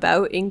 came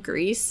about in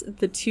Greece,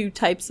 the two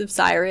types of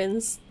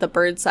sirens, the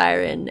bird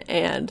siren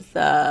and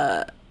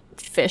the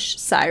fish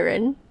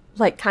siren,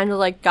 like, kind of,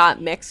 like,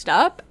 got mixed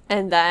up,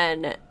 and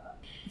then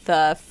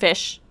the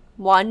fish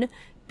one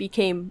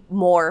became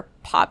more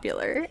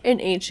popular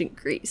in ancient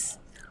Greece,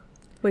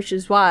 which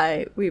is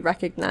why we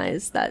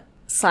recognize that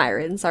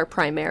sirens are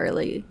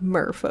primarily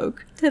merfolk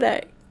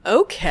today.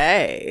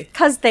 Okay.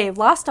 Because they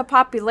lost a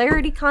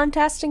popularity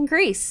contest in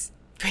Greece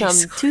some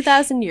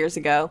 2,000 years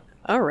ago.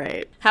 All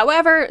right.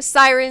 However,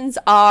 sirens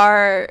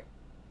are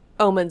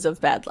omens of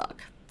bad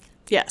luck.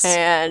 Yes.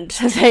 And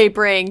they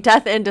bring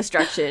death and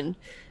destruction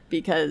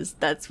because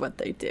that's what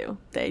they do.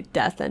 They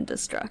death and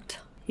destruct.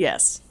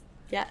 Yes.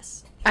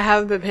 Yes. I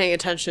haven't been paying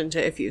attention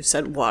to if you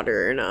said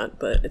water or not,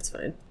 but it's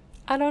fine.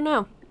 I don't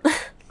know.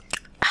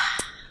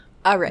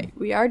 All right.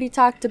 We already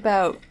talked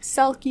about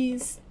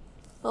selkies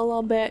a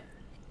little bit.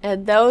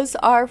 And those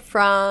are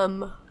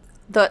from...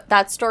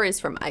 that story is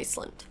from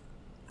Iceland.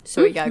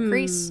 So we got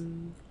Greece,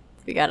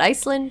 We got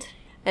Iceland.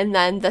 And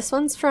then this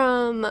one's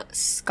from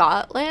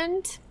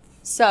Scotland.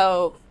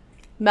 So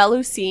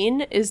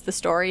Melusine is the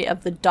story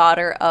of the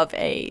daughter of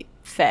a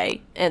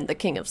fae and the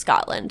King of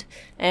Scotland.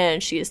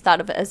 And she is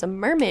thought of as a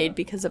mermaid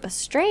because of a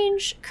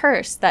strange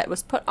curse that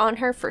was put on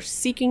her for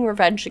seeking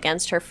revenge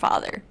against her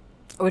father,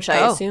 which I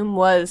assume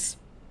was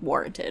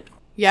warranted.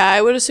 Yeah,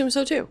 I would assume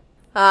so too.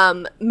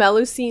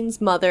 Melusine's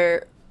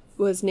mother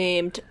was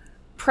named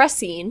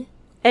Pressine,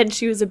 and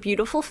she was a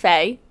beautiful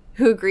fae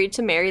who agreed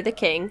to marry the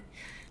king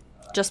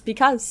just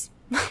because.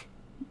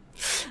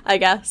 I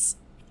guess.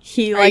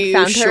 He Are you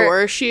found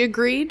sure her. she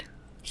agreed?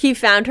 He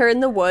found her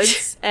in the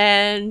woods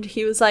and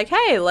he was like,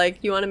 "Hey, like,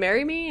 you want to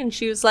marry me?" And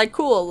she was like,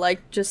 "Cool,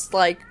 like, just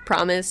like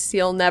promise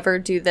you'll never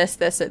do this,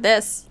 this, or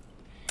this."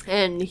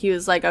 And he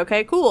was like,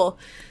 "Okay, cool."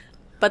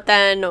 But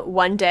then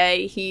one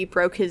day he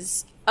broke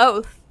his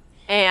oath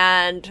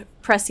and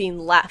Pressine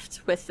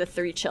left with the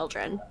 3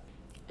 children.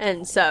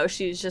 And so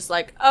she was just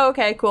like, "Oh,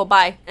 okay, cool,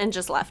 bye," and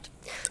just left.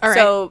 All right.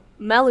 So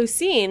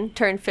Melusine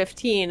turned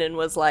 15 and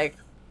was like,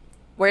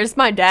 "Where's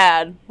my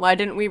dad? Why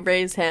didn't we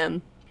raise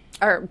him?"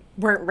 Or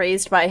weren't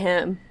raised by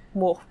him.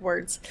 Whoa,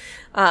 words.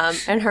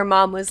 And her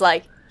mom was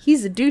like,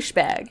 "He's a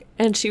douchebag."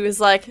 And she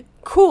was like,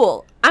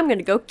 "Cool, I'm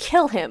gonna go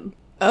kill him."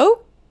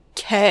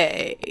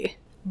 Okay.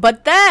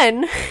 But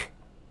then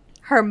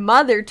her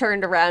mother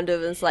turned around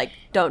and was like,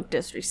 "Don't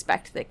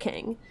disrespect the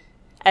king,"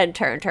 and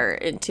turned her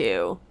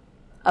into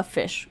a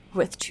fish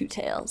with 2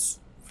 tails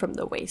from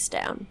the waist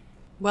down.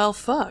 Well,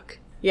 fuck.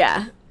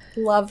 Yeah.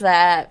 Love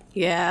that.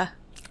 Yeah.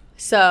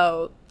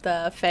 So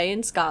the Fae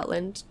in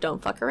Scotland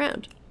don't fuck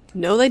around.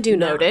 No, they do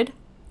not. Noted.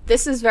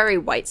 This is very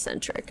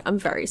white-centric. I'm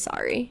very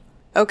sorry.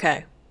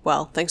 Okay.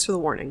 Well, thanks for the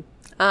warning.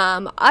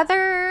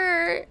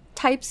 Other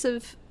types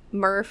of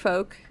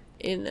merfolk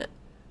in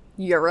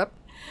Europe.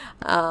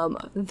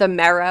 The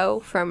Merrow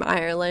from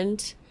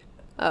Ireland.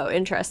 Oh,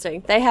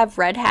 interesting. They have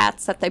red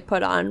hats that they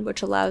put on,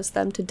 which allows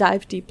them to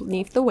dive deep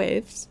beneath the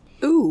waves.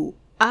 Ooh.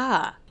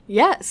 Ah.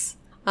 Yes.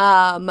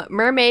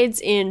 Mermaids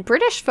in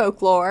British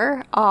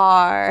folklore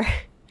are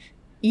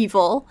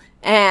evil,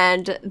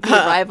 and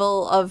the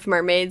arrival of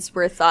mermaids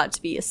were thought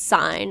to be a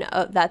sign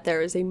that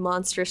there is a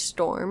monstrous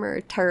storm or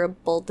a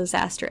terrible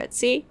disaster at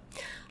sea.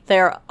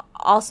 They're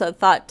also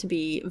thought to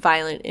be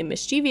violent and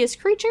mischievous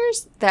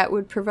creatures that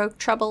would provoke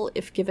trouble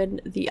if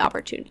given the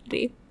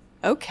opportunity.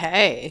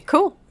 Okay.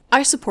 Cool.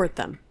 I support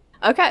them.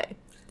 Okay.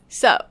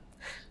 So,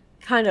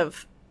 kind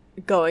of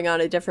going on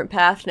a different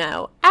path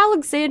now.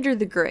 Alexander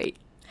the Great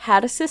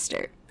had a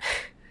sister.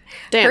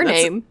 Damn, Her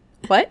name.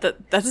 What?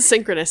 That's a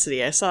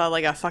synchronicity. I saw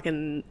like a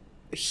fucking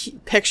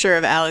picture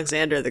of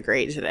Alexander the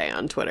Great today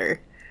on Twitter.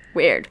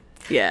 Weird.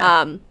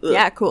 Yeah.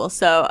 Yeah, cool.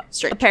 So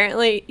Strange.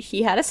 apparently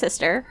he had a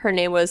sister. Her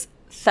name was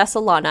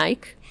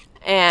Thessalonike,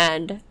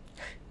 and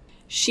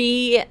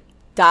she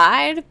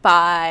died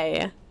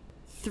by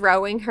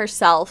throwing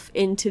herself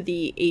into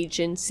the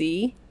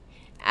agency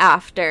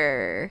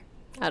after,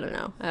 I don't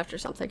know, after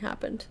something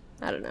happened.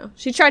 I don't know.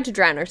 She tried to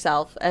drown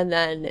herself, and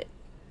then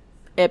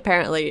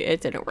apparently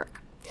it didn't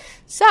work.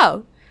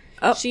 So,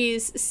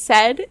 she's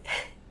said,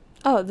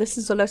 oh, this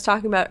is what I was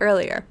talking about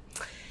earlier.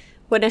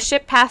 When a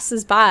ship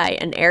passes by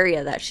an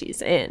area that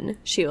she's in,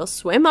 she will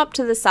swim up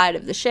to the side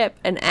of the ship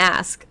and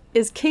ask,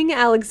 "Is King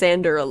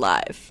Alexander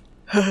alive?"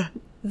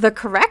 The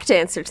correct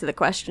answer to the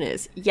question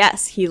is,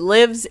 yes, he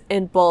lives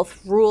and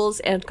both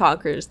rules and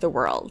conquers the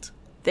world.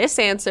 This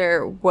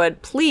answer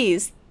would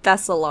please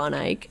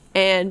Thessalonike,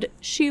 and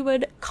she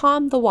would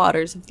calm the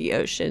waters of the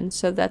ocean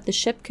so that the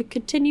ship could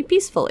continue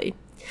peacefully.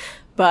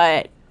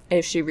 But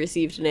if she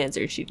received an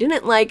answer she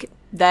didn't like,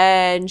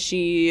 then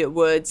she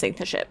would sink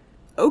the ship.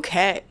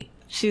 Okay.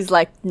 She's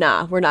like,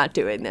 "Nah, we're not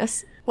doing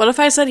this." What if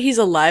I said he's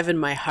alive in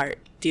my heart?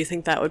 Do you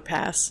think that would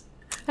pass?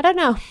 I don't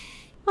know.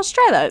 Let's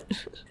try that.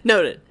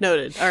 Noted.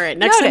 All right.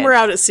 Next time Noted. we're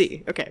out at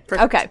sea. Okay.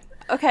 Perfect.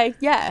 Okay.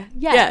 Yeah.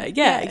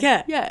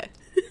 Yeah.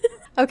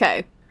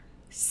 Okay.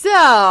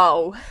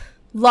 So,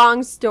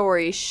 long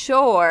story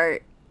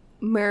short,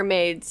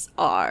 mermaids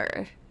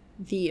are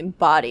the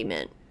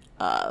embodiment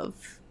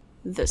of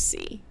the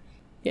sea,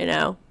 you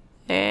know?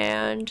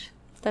 And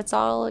that's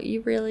all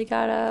you really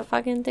gotta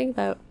fucking think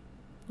about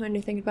when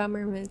you think about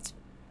mermaids.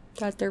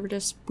 That they're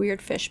just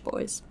weird fish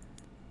boys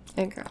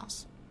and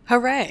girls.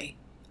 Hooray.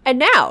 And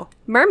now,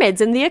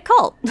 mermaids in the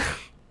occult.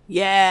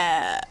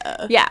 Yeah.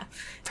 Yeah.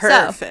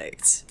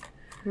 Perfect. So,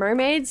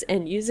 mermaids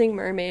and using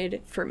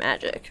mermaid for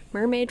magic.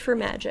 Mermaid for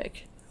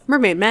magic.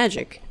 Mermaid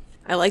magic.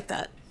 I like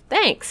that.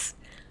 Thanks.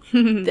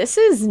 This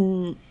is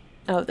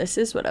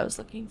what I was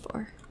looking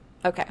for.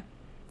 Okay.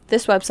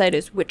 This website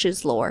is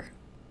Witches Lore,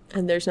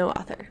 and there's no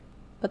author.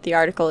 But the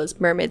article is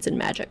Mermaids and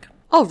Magic.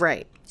 All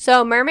right.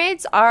 So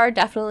mermaids are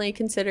definitely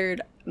considered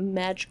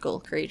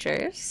magical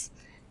creatures.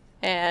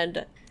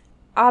 And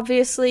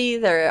obviously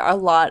there are a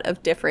lot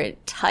of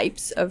different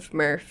types of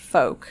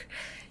merfolk.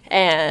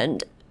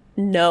 And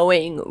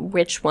knowing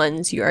which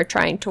ones you are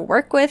trying to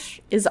work with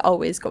is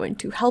always going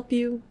to help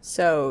you.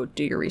 So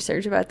do your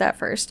research about that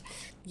first.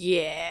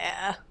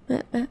 Yeah.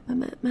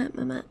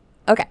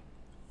 Okay.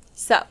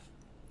 So,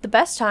 the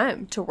best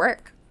time to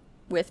work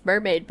with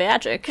mermaid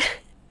magic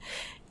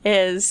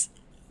is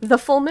the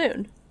full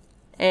moon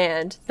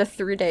and the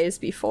 3 days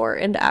before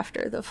and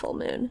after the full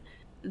moon.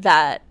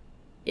 That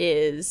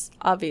is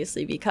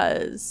obviously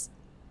because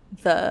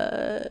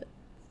the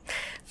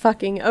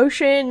fucking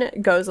ocean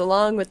goes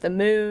along with the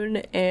moon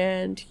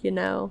and, you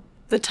know,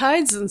 The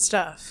tides and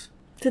stuff.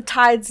 the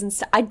tides and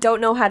stuff. I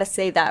don't know how to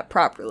say that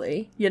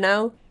properly, you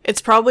know?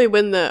 It's probably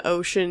when the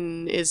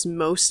ocean is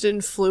most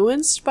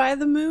influenced by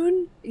the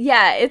moon.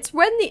 Yeah, it's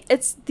when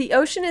the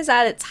ocean is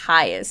at its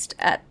highest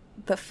at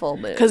the full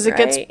moon, Because it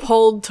gets right?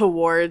 pulled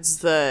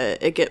towards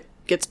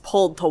gets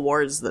pulled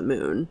towards the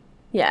moon.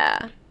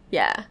 Yeah.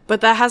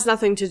 But that has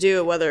nothing to do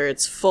with whether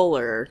it's full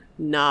or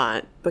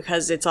not,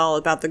 because it's all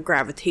about the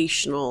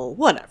gravitational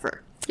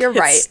whatever. You're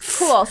right. It's-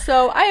 Cool.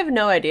 So I have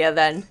no idea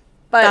then.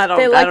 But I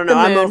don't know. the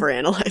I'm moon,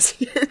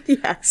 overanalyzing it.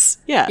 Yes.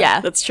 Yeah. Yeah.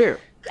 That's true.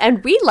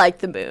 and we like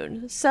the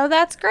moon, so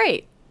that's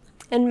great.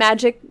 And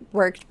magic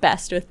worked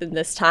best within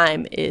this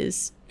time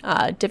is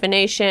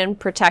divination,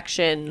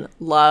 protection,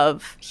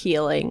 love,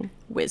 healing,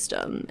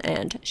 wisdom,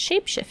 and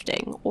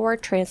shapeshifting or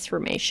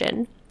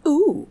transformation.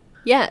 Ooh.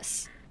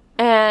 Yes.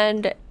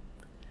 And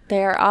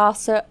they're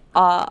also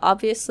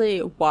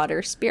obviously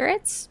water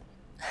spirits.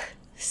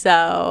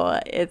 So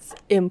it's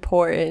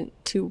important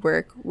to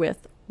work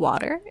with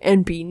water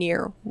and be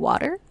near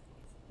water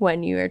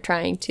when you are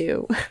trying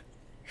to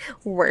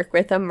work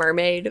with a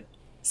mermaid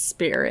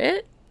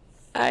spirit,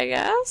 I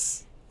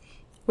guess.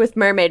 With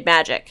mermaid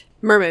magic.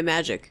 Mermaid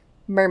magic.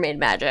 Mermaid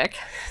magic.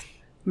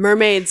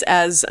 Mermaids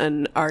as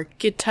an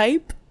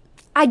archetype.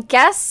 I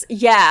guess,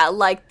 yeah,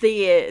 like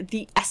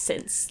the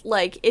essence.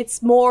 Like,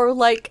 it's more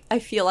like, I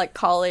feel like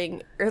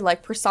calling or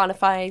like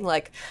personifying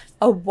like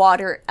a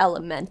water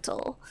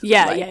elemental.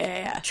 Yeah, Like,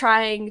 yeah.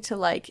 Trying to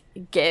like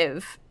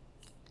give,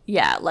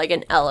 like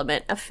an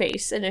element a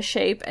face and a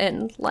shape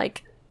and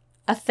like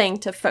a thing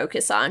to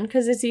focus on.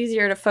 Because it's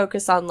easier to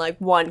focus on like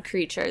one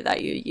creature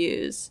that you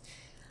use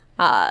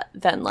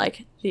than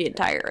like the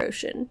entire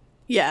ocean.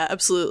 Yeah,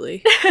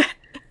 absolutely.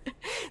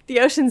 The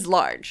ocean's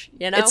large,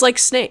 you know? It's like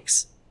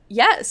snakes.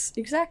 Yes,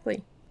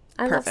 exactly.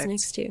 I Perfect. love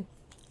snakes too.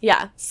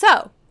 Yeah,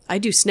 so I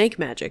do snake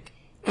magic.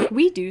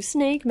 we do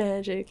snake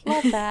magic.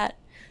 Love that.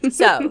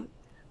 So,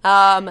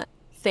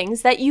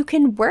 things that you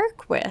can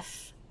work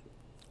with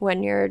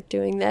when you're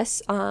doing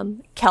this.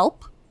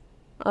 Kelp,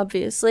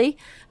 obviously.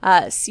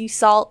 Sea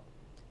salt.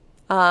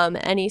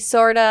 Any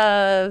sort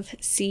of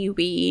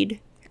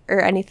seaweed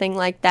or anything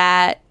like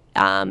that.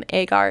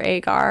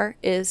 Agar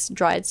is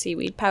dried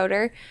seaweed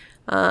powder.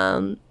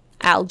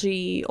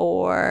 Algae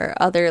or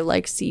other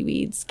like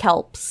seaweeds,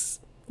 kelps,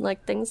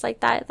 like things like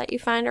that you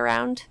find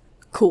around.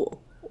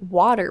 Cool.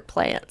 Water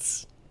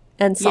plants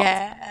and salt.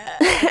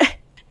 Yeah.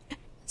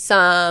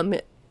 Some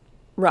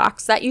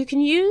rocks that you can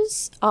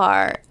use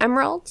are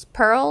emeralds,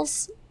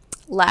 pearls,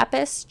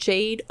 lapis,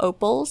 jade,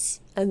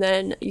 opals, and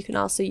then you can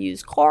also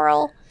use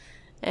coral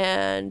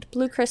and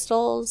blue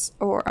crystals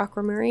or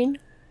aquamarine.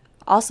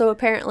 Also,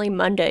 apparently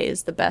Monday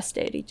is the best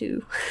day to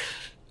do.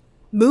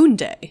 Moon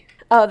Day.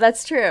 Oh,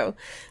 that's true.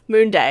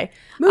 Moon Day.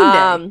 Moon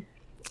Day.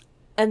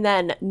 And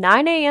then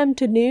 9 a.m.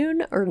 to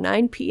noon or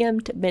 9 p.m.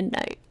 to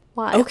midnight.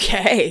 Why?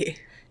 Okay.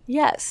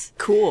 Yes.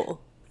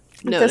 Cool.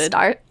 The Noted.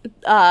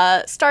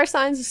 star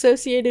signs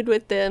associated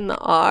with them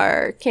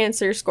are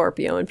Cancer,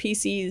 Scorpio, and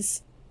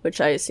Pisces, which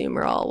I assume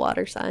are all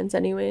water signs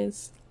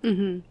anyways.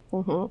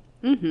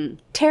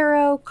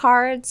 Tarot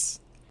cards,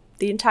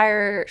 the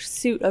entire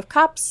suit of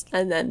cups,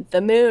 and then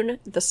the moon,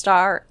 the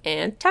star,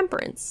 and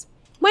temperance.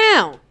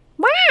 Wow.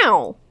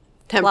 Wow!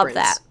 Temperance. Love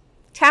that.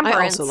 Temperance.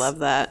 I also love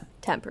that.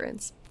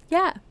 Temperance.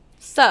 Yeah.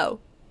 So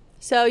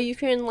you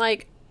can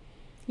like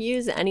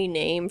use any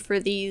name for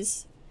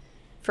these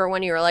for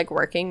when you're like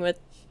working with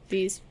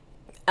these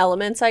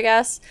elements, I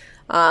guess.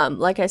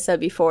 Like I said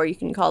before, you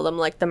can call them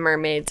like the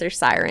mermaids or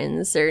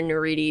sirens or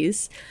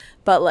Nereides,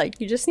 but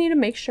like you just need to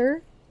make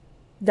sure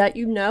that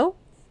you know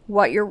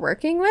what you're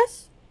working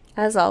with,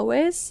 as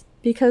always,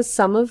 because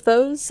some of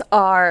those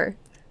are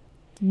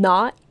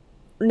not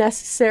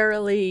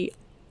necessarily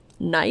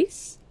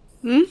nice.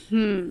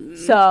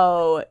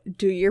 So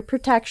do your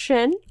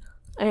protection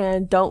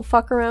and don't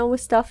fuck around with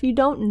stuff you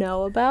don't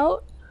know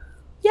about.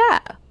 Yeah.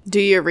 Do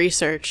your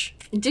research.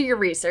 Do your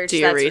research. Do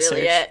your That's research.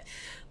 really it.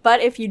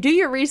 But if you do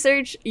your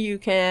research, you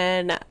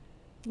can,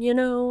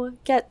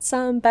 get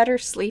some better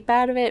sleep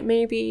out of it,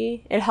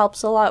 maybe. It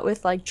helps a lot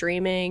with, like,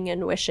 dreaming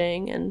and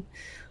wishing and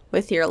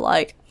with your,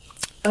 like,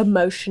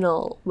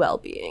 emotional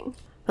well-being.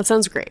 That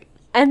sounds great.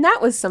 And that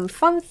was some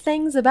fun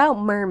things about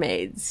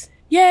mermaids.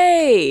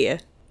 Yay!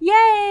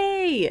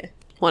 Yay!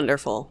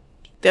 Wonderful.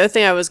 The other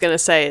thing I was going to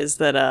say is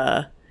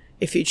that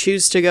if you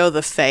choose to go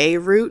the Fae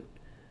route,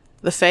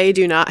 the Fae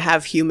do not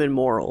have human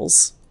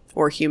morals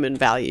or human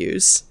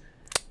values.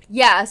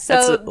 Yeah,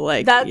 so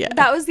That's,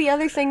 that was the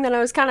other thing that I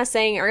was kind of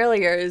saying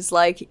earlier is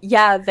like,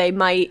 yeah, they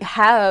might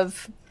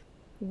have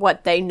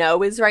what they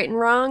know is right and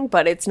wrong,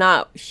 but it's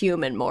not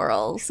human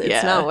morals.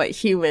 It's not what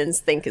humans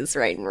think is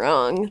right and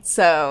wrong.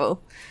 So,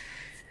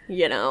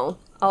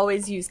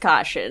 always use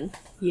caution.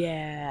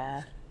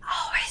 Yeah.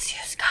 Always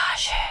use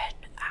caution.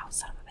 Ow,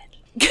 son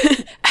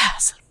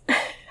Ass.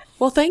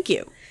 Well, thank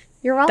you.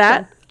 You're welcome.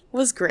 That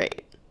was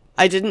great.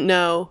 I didn't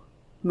know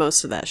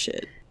most of that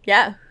shit.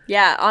 Yeah.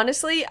 Yeah,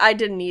 honestly, I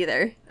didn't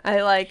either.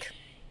 I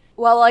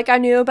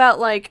knew about,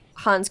 like,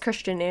 Hans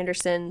Christian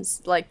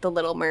Andersen's, like, The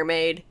Little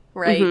Mermaid,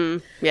 right?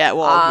 Mm-hmm. Yeah,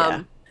 well,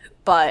 yeah.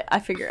 But I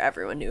figure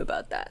everyone knew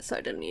about that, so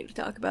I didn't need to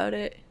talk about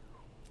it.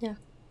 Yeah.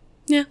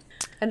 Yeah.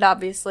 And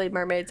obviously,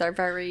 mermaids are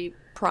very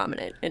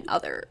prominent in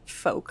other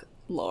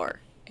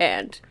folklore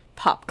and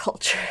pop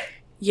culture.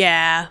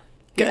 Yeah.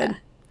 Good. Yeah.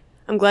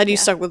 I'm glad you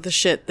stuck with the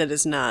shit that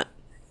is not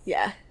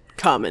Yeah.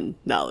 common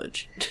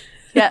knowledge.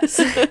 Yes.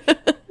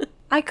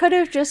 I could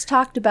have just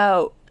talked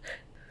about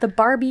the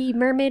Barbie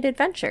Mermaid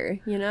Adventure,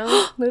 you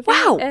know, movie.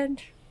 Wow.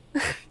 And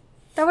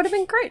that would have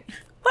been great.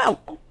 Wow.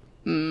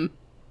 No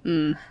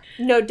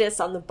diss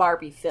on the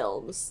Barbie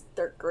films.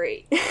 They're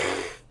great.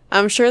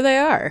 I'm sure they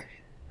are.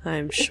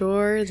 I'm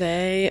sure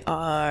they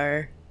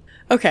are.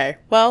 Okay,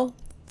 well,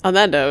 on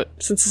that note,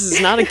 since this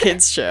is not a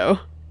kids show,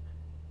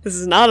 this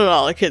is not at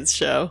all a kids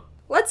show,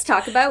 Let's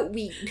talk about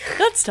weed.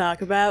 let's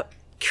talk about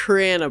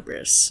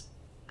cannabis.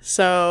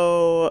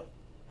 So,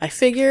 I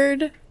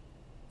figured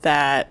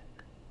that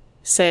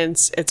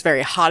since it's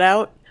very hot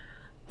out,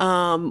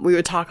 we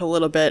would talk a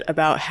little bit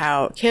about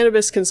how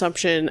cannabis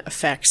consumption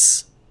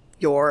affects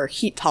your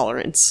heat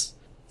tolerance.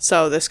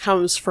 So this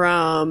comes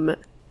from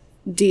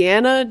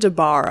Deanna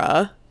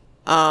DeBarra,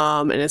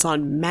 and it's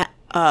on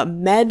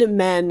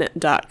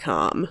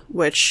medmen.com,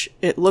 which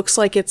it looks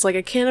like it's like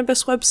a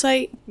cannabis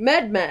website,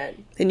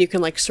 MedMen. and you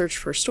can like search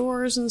for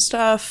stores and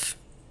stuff.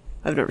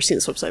 I've never seen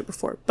this website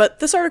before, but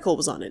this article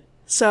was on it.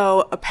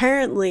 So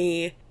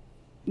apparently,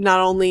 not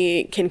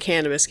only can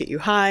cannabis get you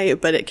high,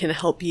 but it can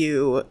help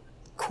you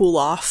cool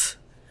off.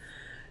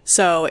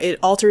 So it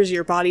alters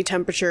your body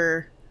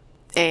temperature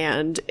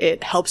and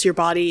it helps your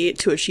body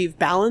to achieve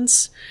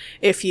balance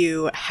if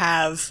you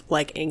have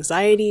like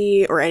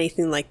anxiety or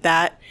anything like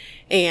that,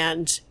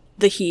 and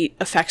the heat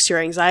affects your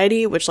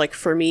anxiety, which like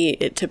for me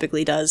it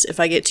typically does.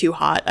 If I get too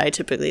hot, I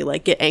typically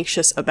like get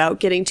anxious about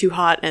getting too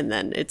hot, and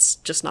then it's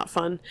just not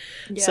fun.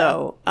 Yeah.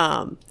 So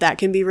that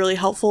can be really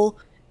helpful.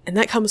 And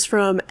that comes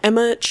from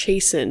Emma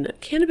Chasen,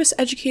 cannabis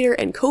educator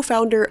and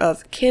co-founder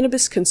of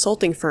cannabis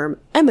consulting firm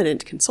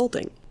Eminent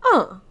Consulting.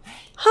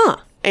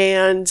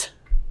 And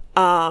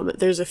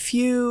there's a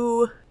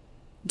few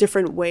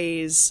different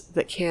ways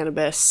that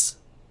cannabis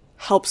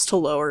helps to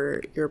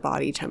lower your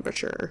body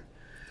temperature.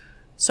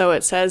 So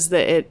it says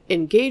that it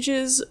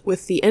engages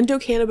with the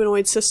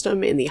endocannabinoid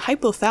system in the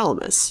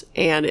hypothalamus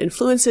and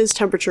influences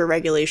temperature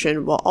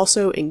regulation while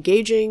also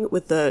engaging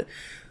with the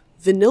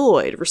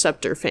vanilloid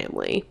receptor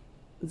family.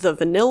 The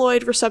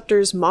vanilloid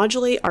receptors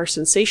modulate our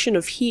sensation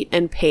of heat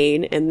and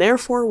pain, and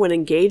therefore, when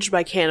engaged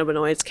by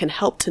cannabinoids, can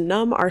help to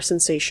numb our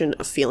sensation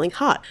of feeling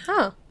hot.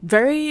 Huh.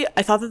 I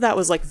thought that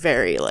was like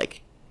very,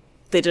 like,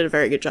 they did a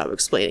very good job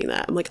explaining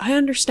that. I'm like, I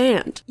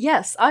understand.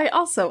 Yes, I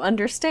also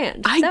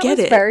understand. I that get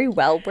was it. very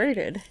well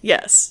worded.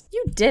 Yes.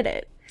 You did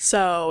it.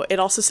 So it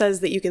also says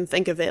that you can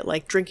think of it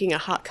like drinking a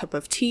hot cup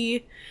of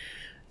tea.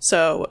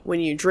 So when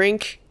you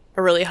drink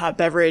a really hot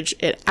beverage,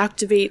 it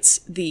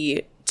activates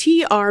the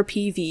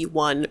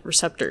TRPV1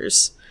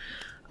 receptors,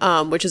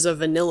 which is a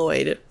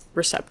vanilloid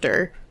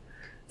receptor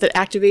that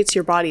activates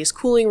your body's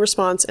cooling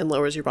response and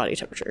lowers your body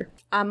temperature.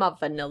 I'm a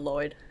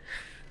vanilloid.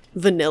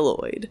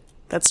 Vanilloid.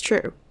 That's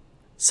true.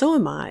 So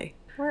am I.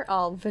 We're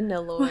all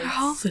vanilloids. We're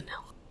all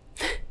vanilla.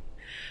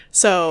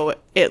 So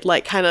it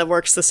like kind of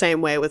works the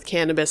same way with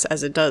cannabis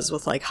as it does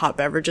with like hot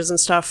beverages and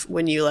stuff.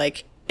 When you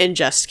like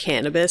ingest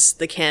cannabis,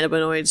 the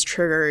cannabinoids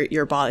trigger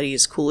your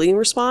body's cooling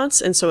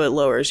response, and so it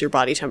lowers your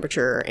body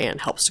temperature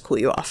and helps to cool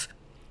you off.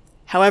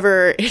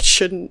 However, it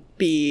shouldn't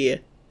be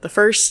the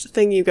first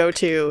thing you go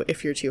to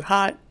if you're too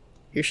hot.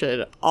 You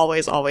should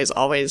always, always,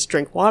 always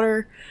drink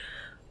water.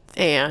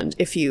 And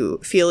if you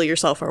feel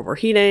yourself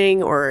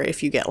overheating, or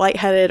if you get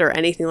lightheaded or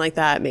anything like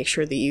that, make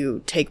sure that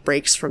you take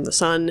breaks from the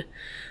sun.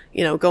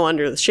 You know, go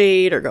under the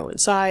shade or go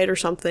inside or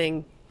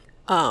something.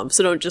 So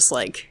don't just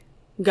like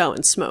go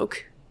and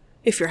smoke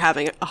if you're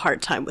having a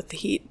hard time with the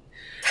heat.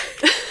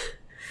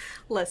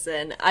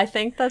 Listen, I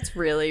think that's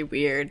really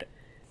weird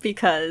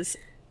because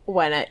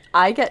when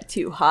I get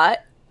too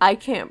hot, I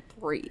can't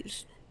breathe.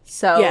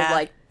 So, Yeah.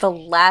 like, the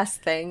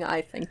last thing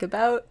I think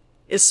about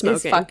Is is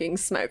smoking. fucking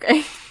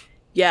smoking.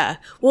 Yeah.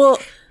 Well,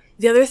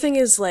 the other thing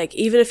is like,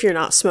 even if you're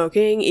not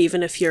smoking,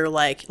 even if you're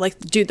like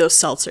dude, those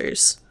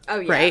seltzers. Oh,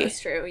 yeah, Right? that's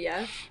true,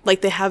 yeah.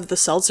 Like they have the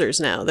seltzers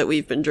now that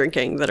we've been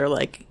drinking that are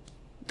like,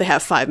 they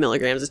have 5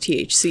 milligrams of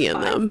THC in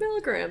 5 them.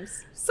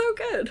 milligrams. So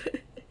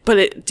good.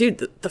 But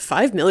the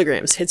 5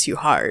 milligrams hits you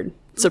hard,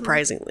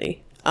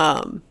 surprisingly.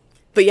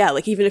 But yeah,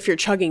 like even if you're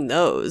chugging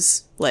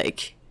those,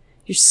 like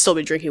you should still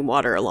be drinking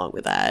water along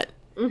with that.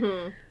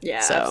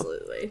 Yeah, So.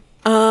 absolutely.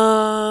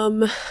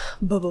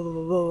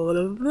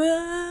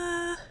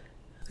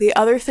 The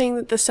other thing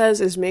that this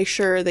says is make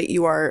sure that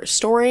you are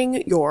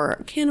storing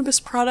your cannabis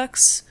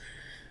products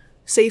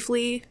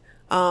safely.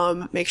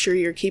 Make sure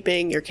you're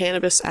keeping your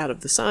cannabis out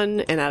of the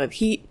sun and out of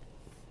heat.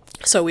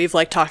 So we've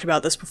like talked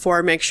about this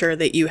before. Make sure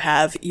that you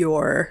have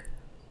your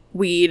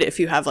weed, if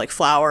you have like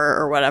flour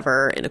or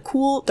whatever, in a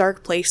cool,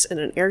 dark place in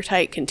an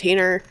airtight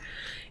container.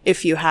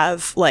 If you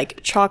have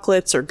like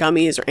chocolates or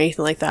gummies or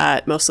anything like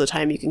that, most of the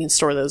time you can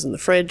store those in the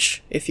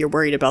fridge if you're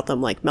worried about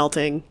them like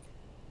melting.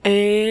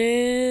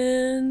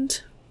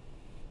 And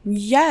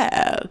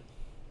yeah,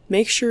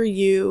 make sure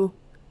you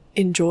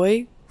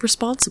enjoy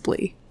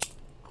responsibly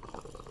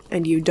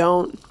and you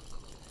don't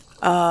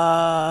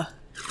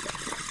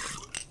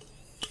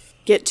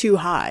get too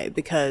high,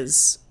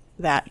 because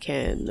that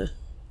can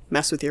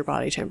mess with your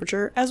body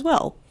temperature as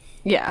well.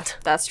 Yeah,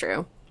 that's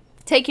true.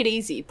 Take it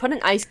easy. Put an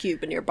ice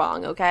cube in your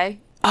bong, okay?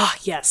 Ah,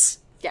 yes.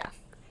 Yeah.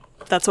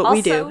 That's what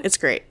we do. It's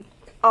great.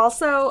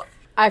 Also,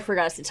 I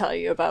forgot to tell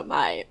you about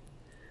my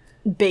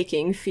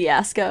baking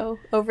fiasco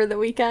over the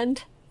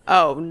weekend.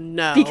 Oh,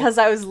 no. Because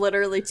I was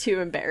literally too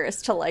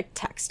embarrassed to, like,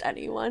 text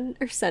anyone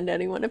or send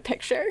anyone a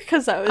picture.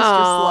 Because I was just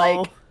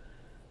like...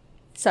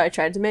 So I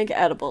tried to make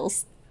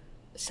edibles.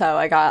 So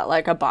I got,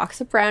 like, a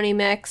box of brownie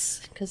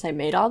mix, because I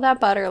made all that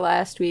butter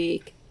last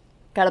week.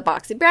 Got a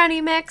box of brownie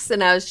mix,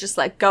 and I was just,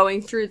 like,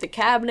 going through the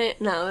cabinet,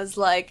 and I was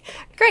like,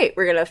 great,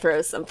 we're gonna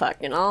throw some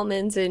fucking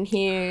almonds in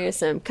here,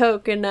 some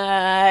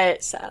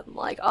coconut, some,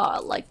 like,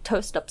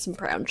 toast up some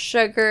brown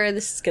sugar,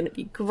 this is gonna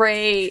be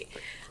great.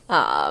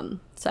 So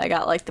I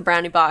got, like, the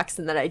brownie box,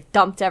 and then I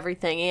dumped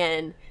everything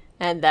in,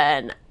 and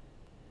then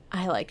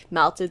I, like,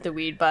 melted the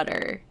weed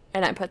butter,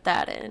 and I put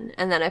that in,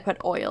 and then I put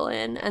oil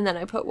in, and then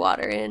I put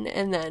water in,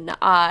 and then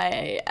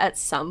I, at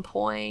some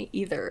point,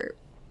 either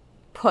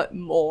put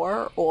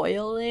more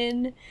oil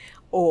in,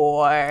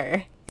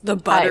 or the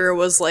butter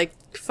was like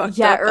fucked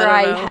up.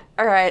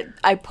 Or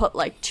I put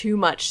like too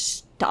much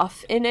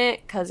stuff in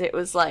it, because it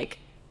was like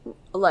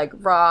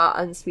raw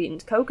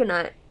unsweetened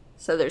coconut,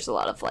 so there's a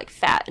lot of like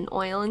fat and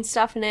oil and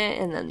stuff in it,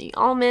 and then the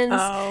almonds.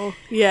 Oh,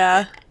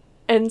 yeah.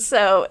 And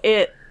so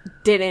it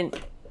didn't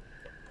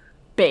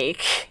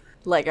bake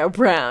like a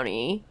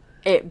brownie.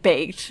 It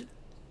baked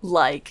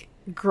like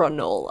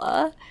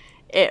granola.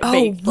 It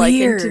baked like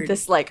into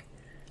this like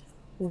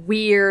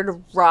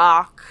weird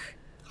rock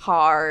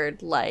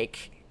hard,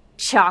 like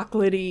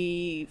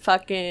chocolatey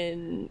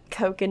fucking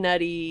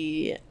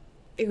coconutty.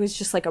 It was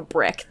just like a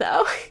brick,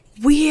 though.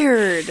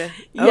 Weird.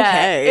 Yeah,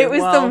 okay, it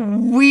was the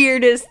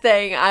weirdest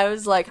thing. I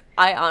was like,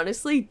 I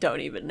honestly don't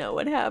even know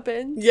what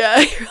happened. Yeah,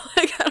 you're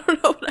like, I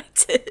don't know what I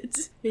did.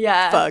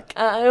 Yeah. Fuck.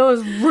 It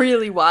was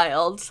really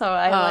wild. So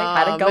I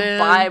had to go man.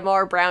 buy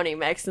more brownie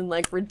mix and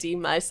like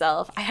redeem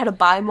myself. I had to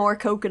buy more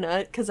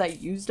coconut because I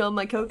used all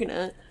my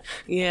coconut.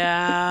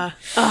 Yeah.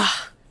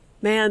 Ugh.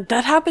 Man,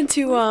 that happened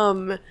to,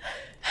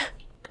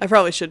 I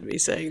probably shouldn't be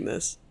saying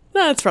this.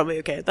 No, it's probably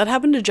okay. That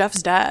happened to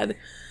Jeff's dad.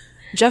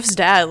 Jeff's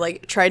dad,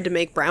 like, tried to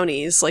make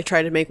brownies, like,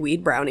 tried to make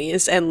weed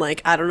brownies, and,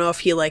 like, I don't know if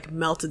he, like,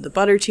 melted the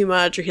butter too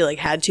much, or he, like,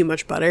 had too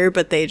much butter,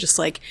 but they just,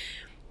 like,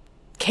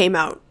 came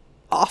out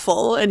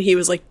awful, and he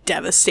was, like,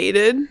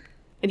 devastated.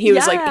 And he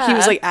was, like,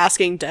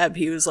 asking Deb,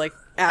 he was, like,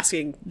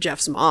 asking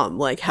Jeff's mom,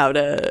 like, how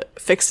to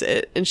fix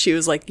it, and she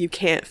was like, you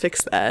can't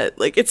fix that.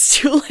 Like, it's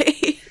too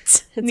late.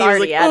 It's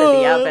already out of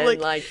the oven,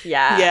 like,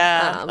 yeah.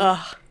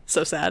 Yeah.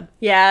 So sad.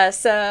 Yeah,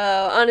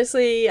 so,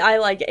 honestly, I,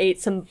 like,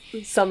 ate some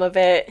of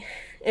it.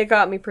 It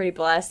got me pretty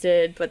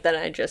blasted, but then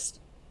I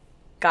just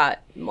got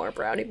more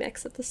brownie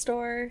mix at the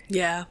store.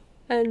 Yeah.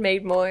 And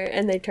made more,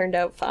 and they turned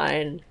out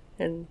fine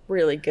and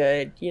really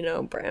good, you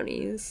know,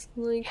 brownies.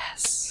 Like,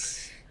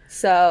 Yes.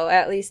 So,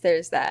 at least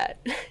there's that.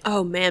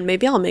 Oh, man,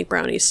 maybe I'll make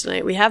brownies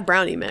tonight. We have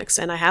brownie mix,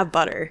 and I have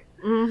butter.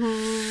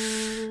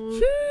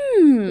 Ooh.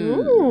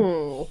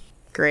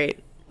 Great.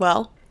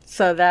 Well,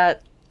 So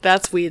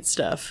that's weed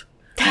stuff.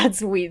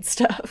 that's weed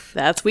stuff.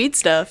 That's weed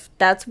stuff.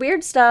 That's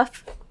weird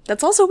stuff.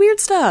 That's also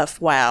weird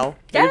stuff. Wow.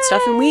 Weird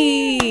stuff and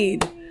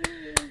weed.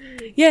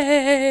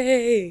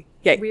 Yay!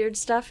 Yay. Weird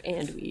stuff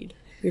and weed.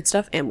 Weird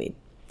stuff and weed.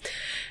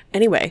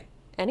 Anyways,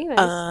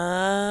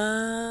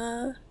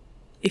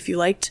 if you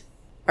liked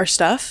our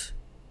stuff,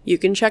 you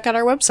can check out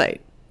our website.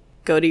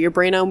 Go to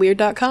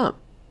yourbrainonweird.com.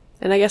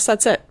 And I guess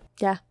that's it.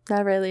 Yeah,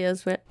 that really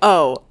is what.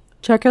 Oh,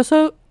 Check us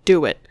out.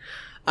 do it.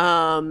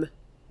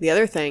 The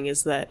other thing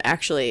is that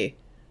actually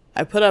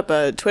I put up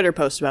a Twitter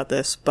post about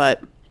this,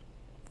 but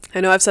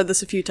I know I've said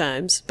this a few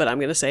times, but I'm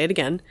going to say it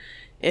again.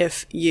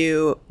 If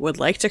you would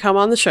like to come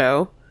on the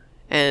show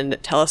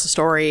and tell us a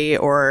story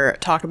or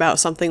talk about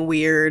something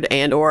weird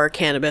and or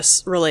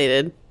cannabis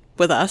related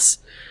with us,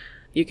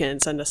 you can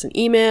send us an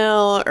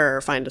email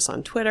or find us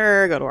on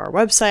Twitter, go to our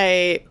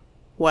website,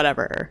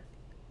 whatever.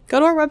 Go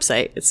to our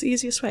website. It's the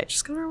easiest way.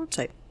 Just go to our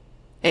website.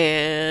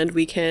 And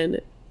we can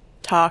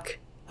talk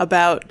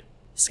about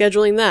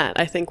scheduling that.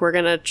 I think we're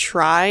going to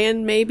try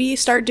and maybe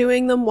start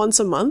doing them once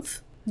a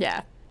month.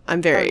 Yeah,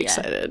 I'm very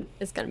excited.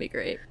 it's gonna be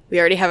great. We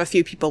already have a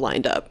few people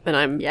lined up, and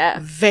I'm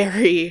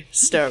very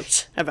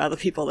stoked about the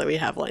people that we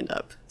have lined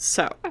up.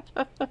 So,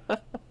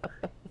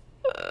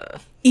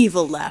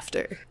 evil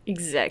laughter.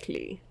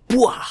 Exactly.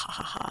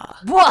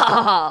 Bwahaha.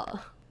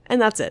 Wow.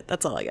 And that's it.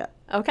 That's all I got.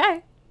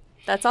 Okay,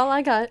 that's all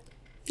I got.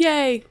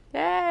 Yay.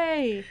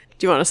 Yay.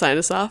 Do you want to sign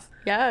us off?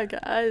 Yeah,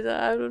 guys,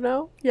 I don't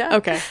know. Yeah.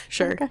 Okay,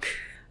 sure. Okay.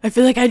 I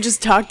feel like I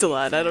just talked a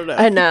lot. I don't know.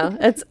 I know.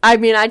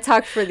 I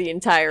talked for the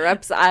entire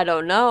episode. I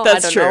don't know.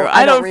 That's I don't true. Know.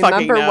 I don't remember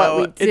fucking know.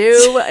 what we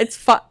do. It's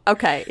fun.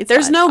 Okay.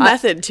 There's fine. no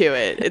method to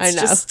it. It's I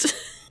know. just...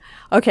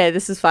 Okay,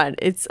 this is fine.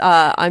 It's,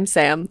 I'm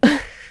Sam.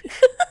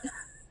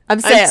 I'm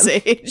Sam. I'm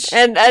Sage.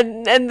 And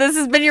this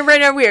has been your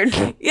Brain on Weird.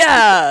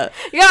 Yeah.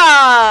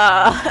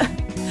 Yeah.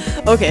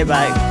 Okay,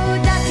 bye.